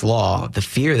impact of this law, the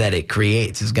fear that it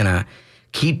creates, is going to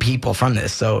keep people from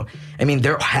this. So,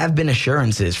 there have been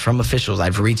assurances from officials.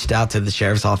 I've reached out to the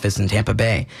sheriff's office in Tampa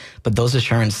Bay, but those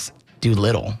assurances do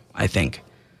little, I think.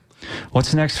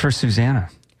 What's next for Susana?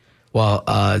 Well,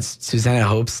 Susana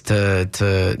hopes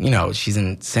to she's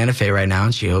in Santa Fe right now,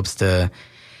 and she hopes to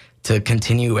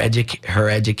continue her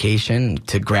education,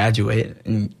 to graduate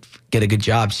and get a good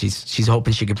job. She's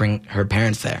hoping she could bring her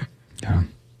parents there. Yeah.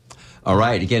 All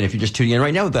right. Again, if you're just tuning in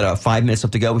right now, we've got 5 minutes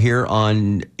left to go here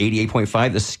on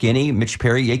 88.5, The Skinny, Mitch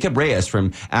Perry, Jacob Reyes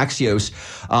from Axios,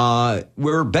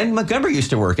 where Ben Montgomery used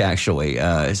to work, actually.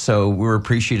 So we're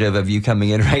appreciative of you coming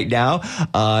in right now.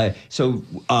 So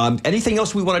anything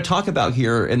else we want to talk about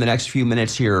here in the next few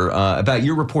minutes here about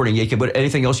your reporting, Jacob?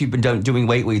 Anything else you've been doing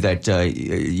lately that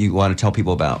you want to tell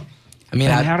people about? I mean,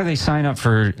 how do they sign up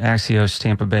for Axios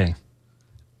Tampa Bay?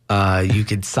 You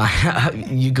could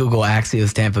you Google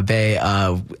Axios Tampa Bay.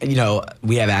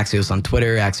 We have Axios on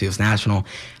Twitter, Axios National.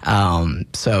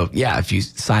 So yeah, if you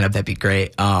sign up, that'd be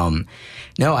great. No,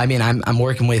 I mean, I'm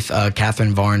working with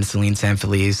Catherine Varn, Celine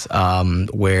Sanfelice,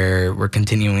 where we're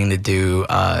continuing to do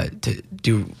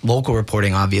local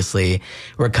reporting. Obviously,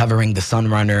 we're covering the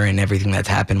Sunrunner and everything that's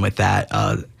happened with that.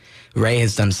 Ray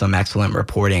has done some excellent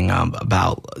reporting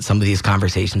about some of these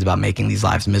conversations about making these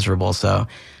lives miserable. So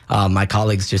my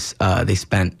colleagues they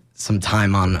spent some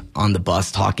time on the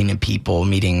bus talking to people,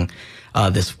 meeting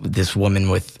this woman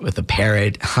with a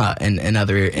parrot and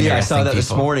other interesting Yeah, I saw that people.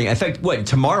 this morning. In fact,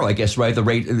 tomorrow, I guess, right? The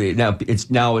rate now it's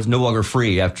no longer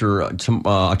free after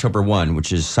October 1,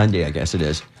 which is Sunday, I guess it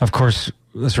is. Of course,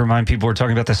 let's remind people we're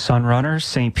talking about the Sunrunner,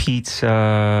 St. Pete's,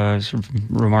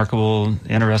 remarkable,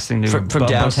 interesting new From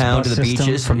downtown bus to the system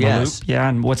beaches, from the yes. loop. Yeah,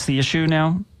 and what's the issue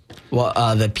now? Well,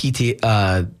 the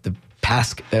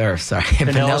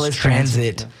Pinellas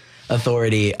Transit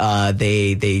Authority,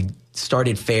 they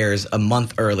started fares a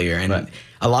month earlier, and right.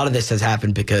 A lot of this has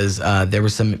happened because there were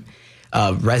some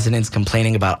residents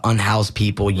complaining about unhoused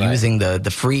people using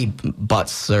the free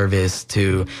bus service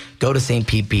to go to St.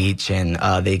 Pete Beach, and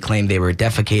they claimed they were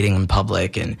defecating in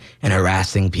public and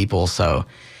harassing people. So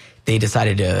they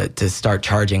decided to start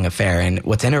charging a fare. And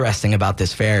what's interesting about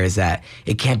this fare is that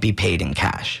it can't be paid in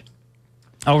cash.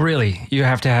 Oh, really? You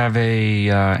have to have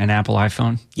an Apple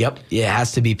iPhone? Yep. It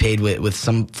has to be paid with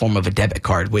some form of a debit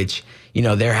card, which,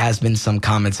 there has been some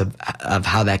comments of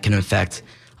how that can affect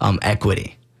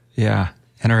equity. Yeah,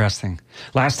 interesting.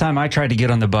 Last time I tried to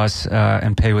get on the bus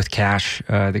and pay with cash,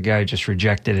 the guy just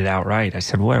rejected it outright. I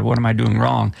said, what am I doing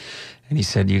wrong? And he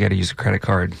said, you got to use a credit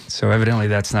card. So evidently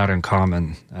that's not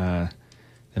uncommon.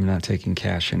 I'm not taking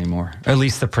cash anymore, at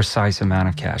least the precise amount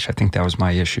of cash. I think that was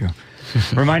my issue.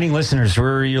 Reminding listeners,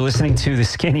 you're listening to The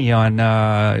Skinny on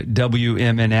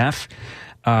WMNF.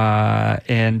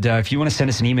 And if you want to send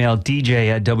us an email,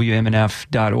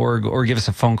 dj@wmnf.org, or give us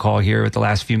a phone call here with the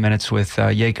last few minutes with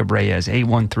Jacob Reyes,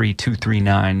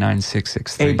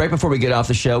 813-239-9663. Hey, right before we get off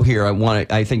the show here,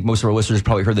 I think most of our listeners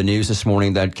probably heard the news this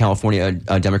morning that California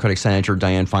Democratic Senator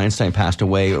Dianne Feinstein passed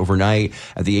away overnight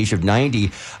at the age of 90.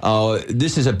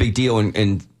 This is a big deal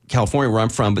in California, where I'm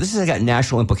from, but this has got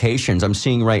national implications. I'm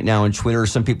seeing right now on Twitter,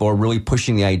 some people are really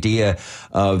pushing the idea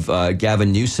of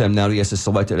Gavin Newsom, now that he has to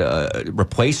select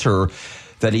replace her,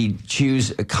 that he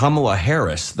choose Kamala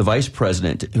Harris, the vice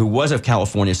president, who was a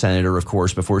California senator, of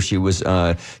course, before she was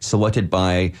selected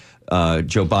by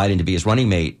Joe Biden to be his running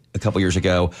mate a couple years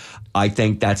ago. I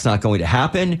think that's not going to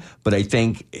happen, but I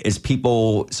think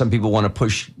some people want to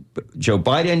push Joe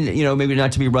Biden, maybe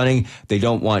not to be running. They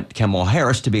don't want Kamala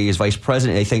Harris to be his vice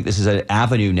president. They think this is an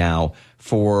avenue now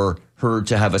for her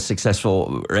to have a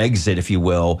successful exit, if you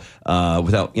will,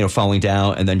 without falling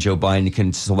down, and then Joe Biden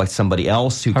can select somebody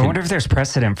else who can. I wonder if there's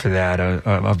precedent for that,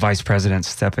 a vice president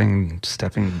stepping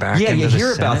back. Yeah, into you the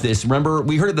hear Senate. about this. Remember,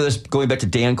 we heard of this going back to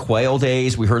Dan Quayle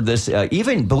days. We heard this,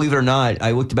 even, believe it or not,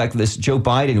 I looked back at this, Joe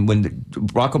Biden, when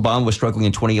Barack Obama was struggling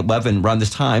in 2011, around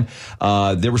this time,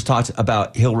 there was talks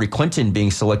about Hillary Clinton being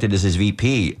selected as his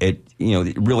VP. It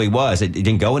really was. It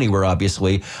didn't go anywhere,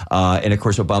 obviously. And of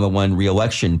course, Obama won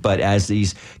re-election. But as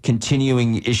these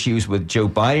continuing issues with Joe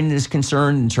Biden is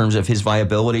concerned in terms of his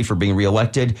viability for being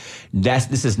re-elected,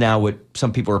 this is now what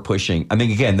some people are pushing. I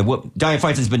mean, again, Dianne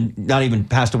Feinstein's been not even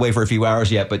passed away for a few hours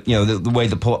yet, but the way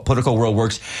the political world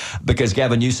works, because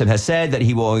Gavin Newsom has said that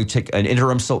he will only take an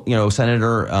interim,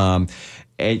 senator.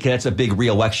 And that's a big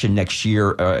re-election next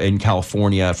year in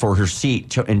California for her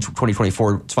seat in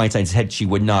 2024. Feinstein said she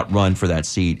would not run for that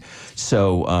seat.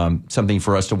 So something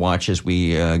for us to watch as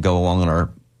we go along on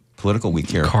our political week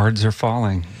here. Cards are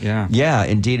falling. Yeah. Yeah,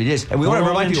 indeed it is. And we want to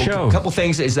Well, remind and people show. a couple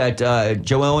things is that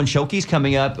Joellen Shoki's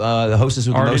coming up, the hostess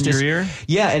with Art the in mostest. Your Ear?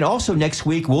 Yeah, and also next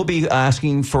week we'll be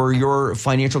asking for your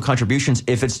financial contributions.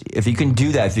 If you can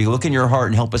do that, if you look in your heart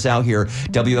and help us out here,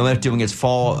 WMF doing its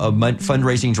fall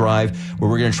fundraising drive where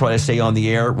we're going to try to stay on the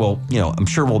air. Well, I'm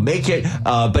sure we'll make it,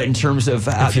 but in terms of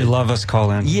If you love us,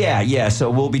 call in. Yeah. So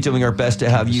we'll be doing our best to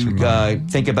have you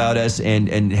think about us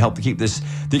and help to keep this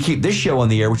show on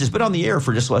the air, which has been on the air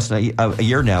for just less than a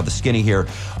year now. The Skinny here.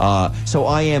 So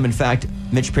I am, in fact,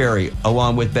 Mitch Perry,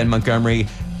 along with Ben Montgomery.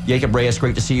 Jacob Reyes,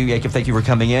 great to see you. Jacob, thank you for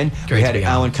coming in. Great we had to be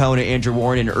on. Alan Cohn and Andrew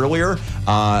Warren in earlier.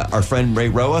 Our friend Ray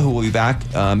Roa, who will be back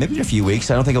maybe in a few weeks.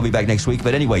 I don't think he'll be back next week.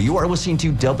 But anyway, you are listening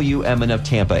to WMNF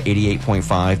Tampa,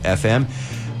 88.5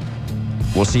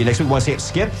 FM. We'll see you next week. Want to say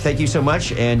Skip, thank you so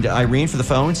much. And Irene for the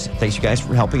phones. Thanks, you guys,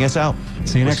 for helping us out.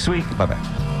 See you next week.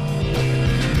 Bye-bye.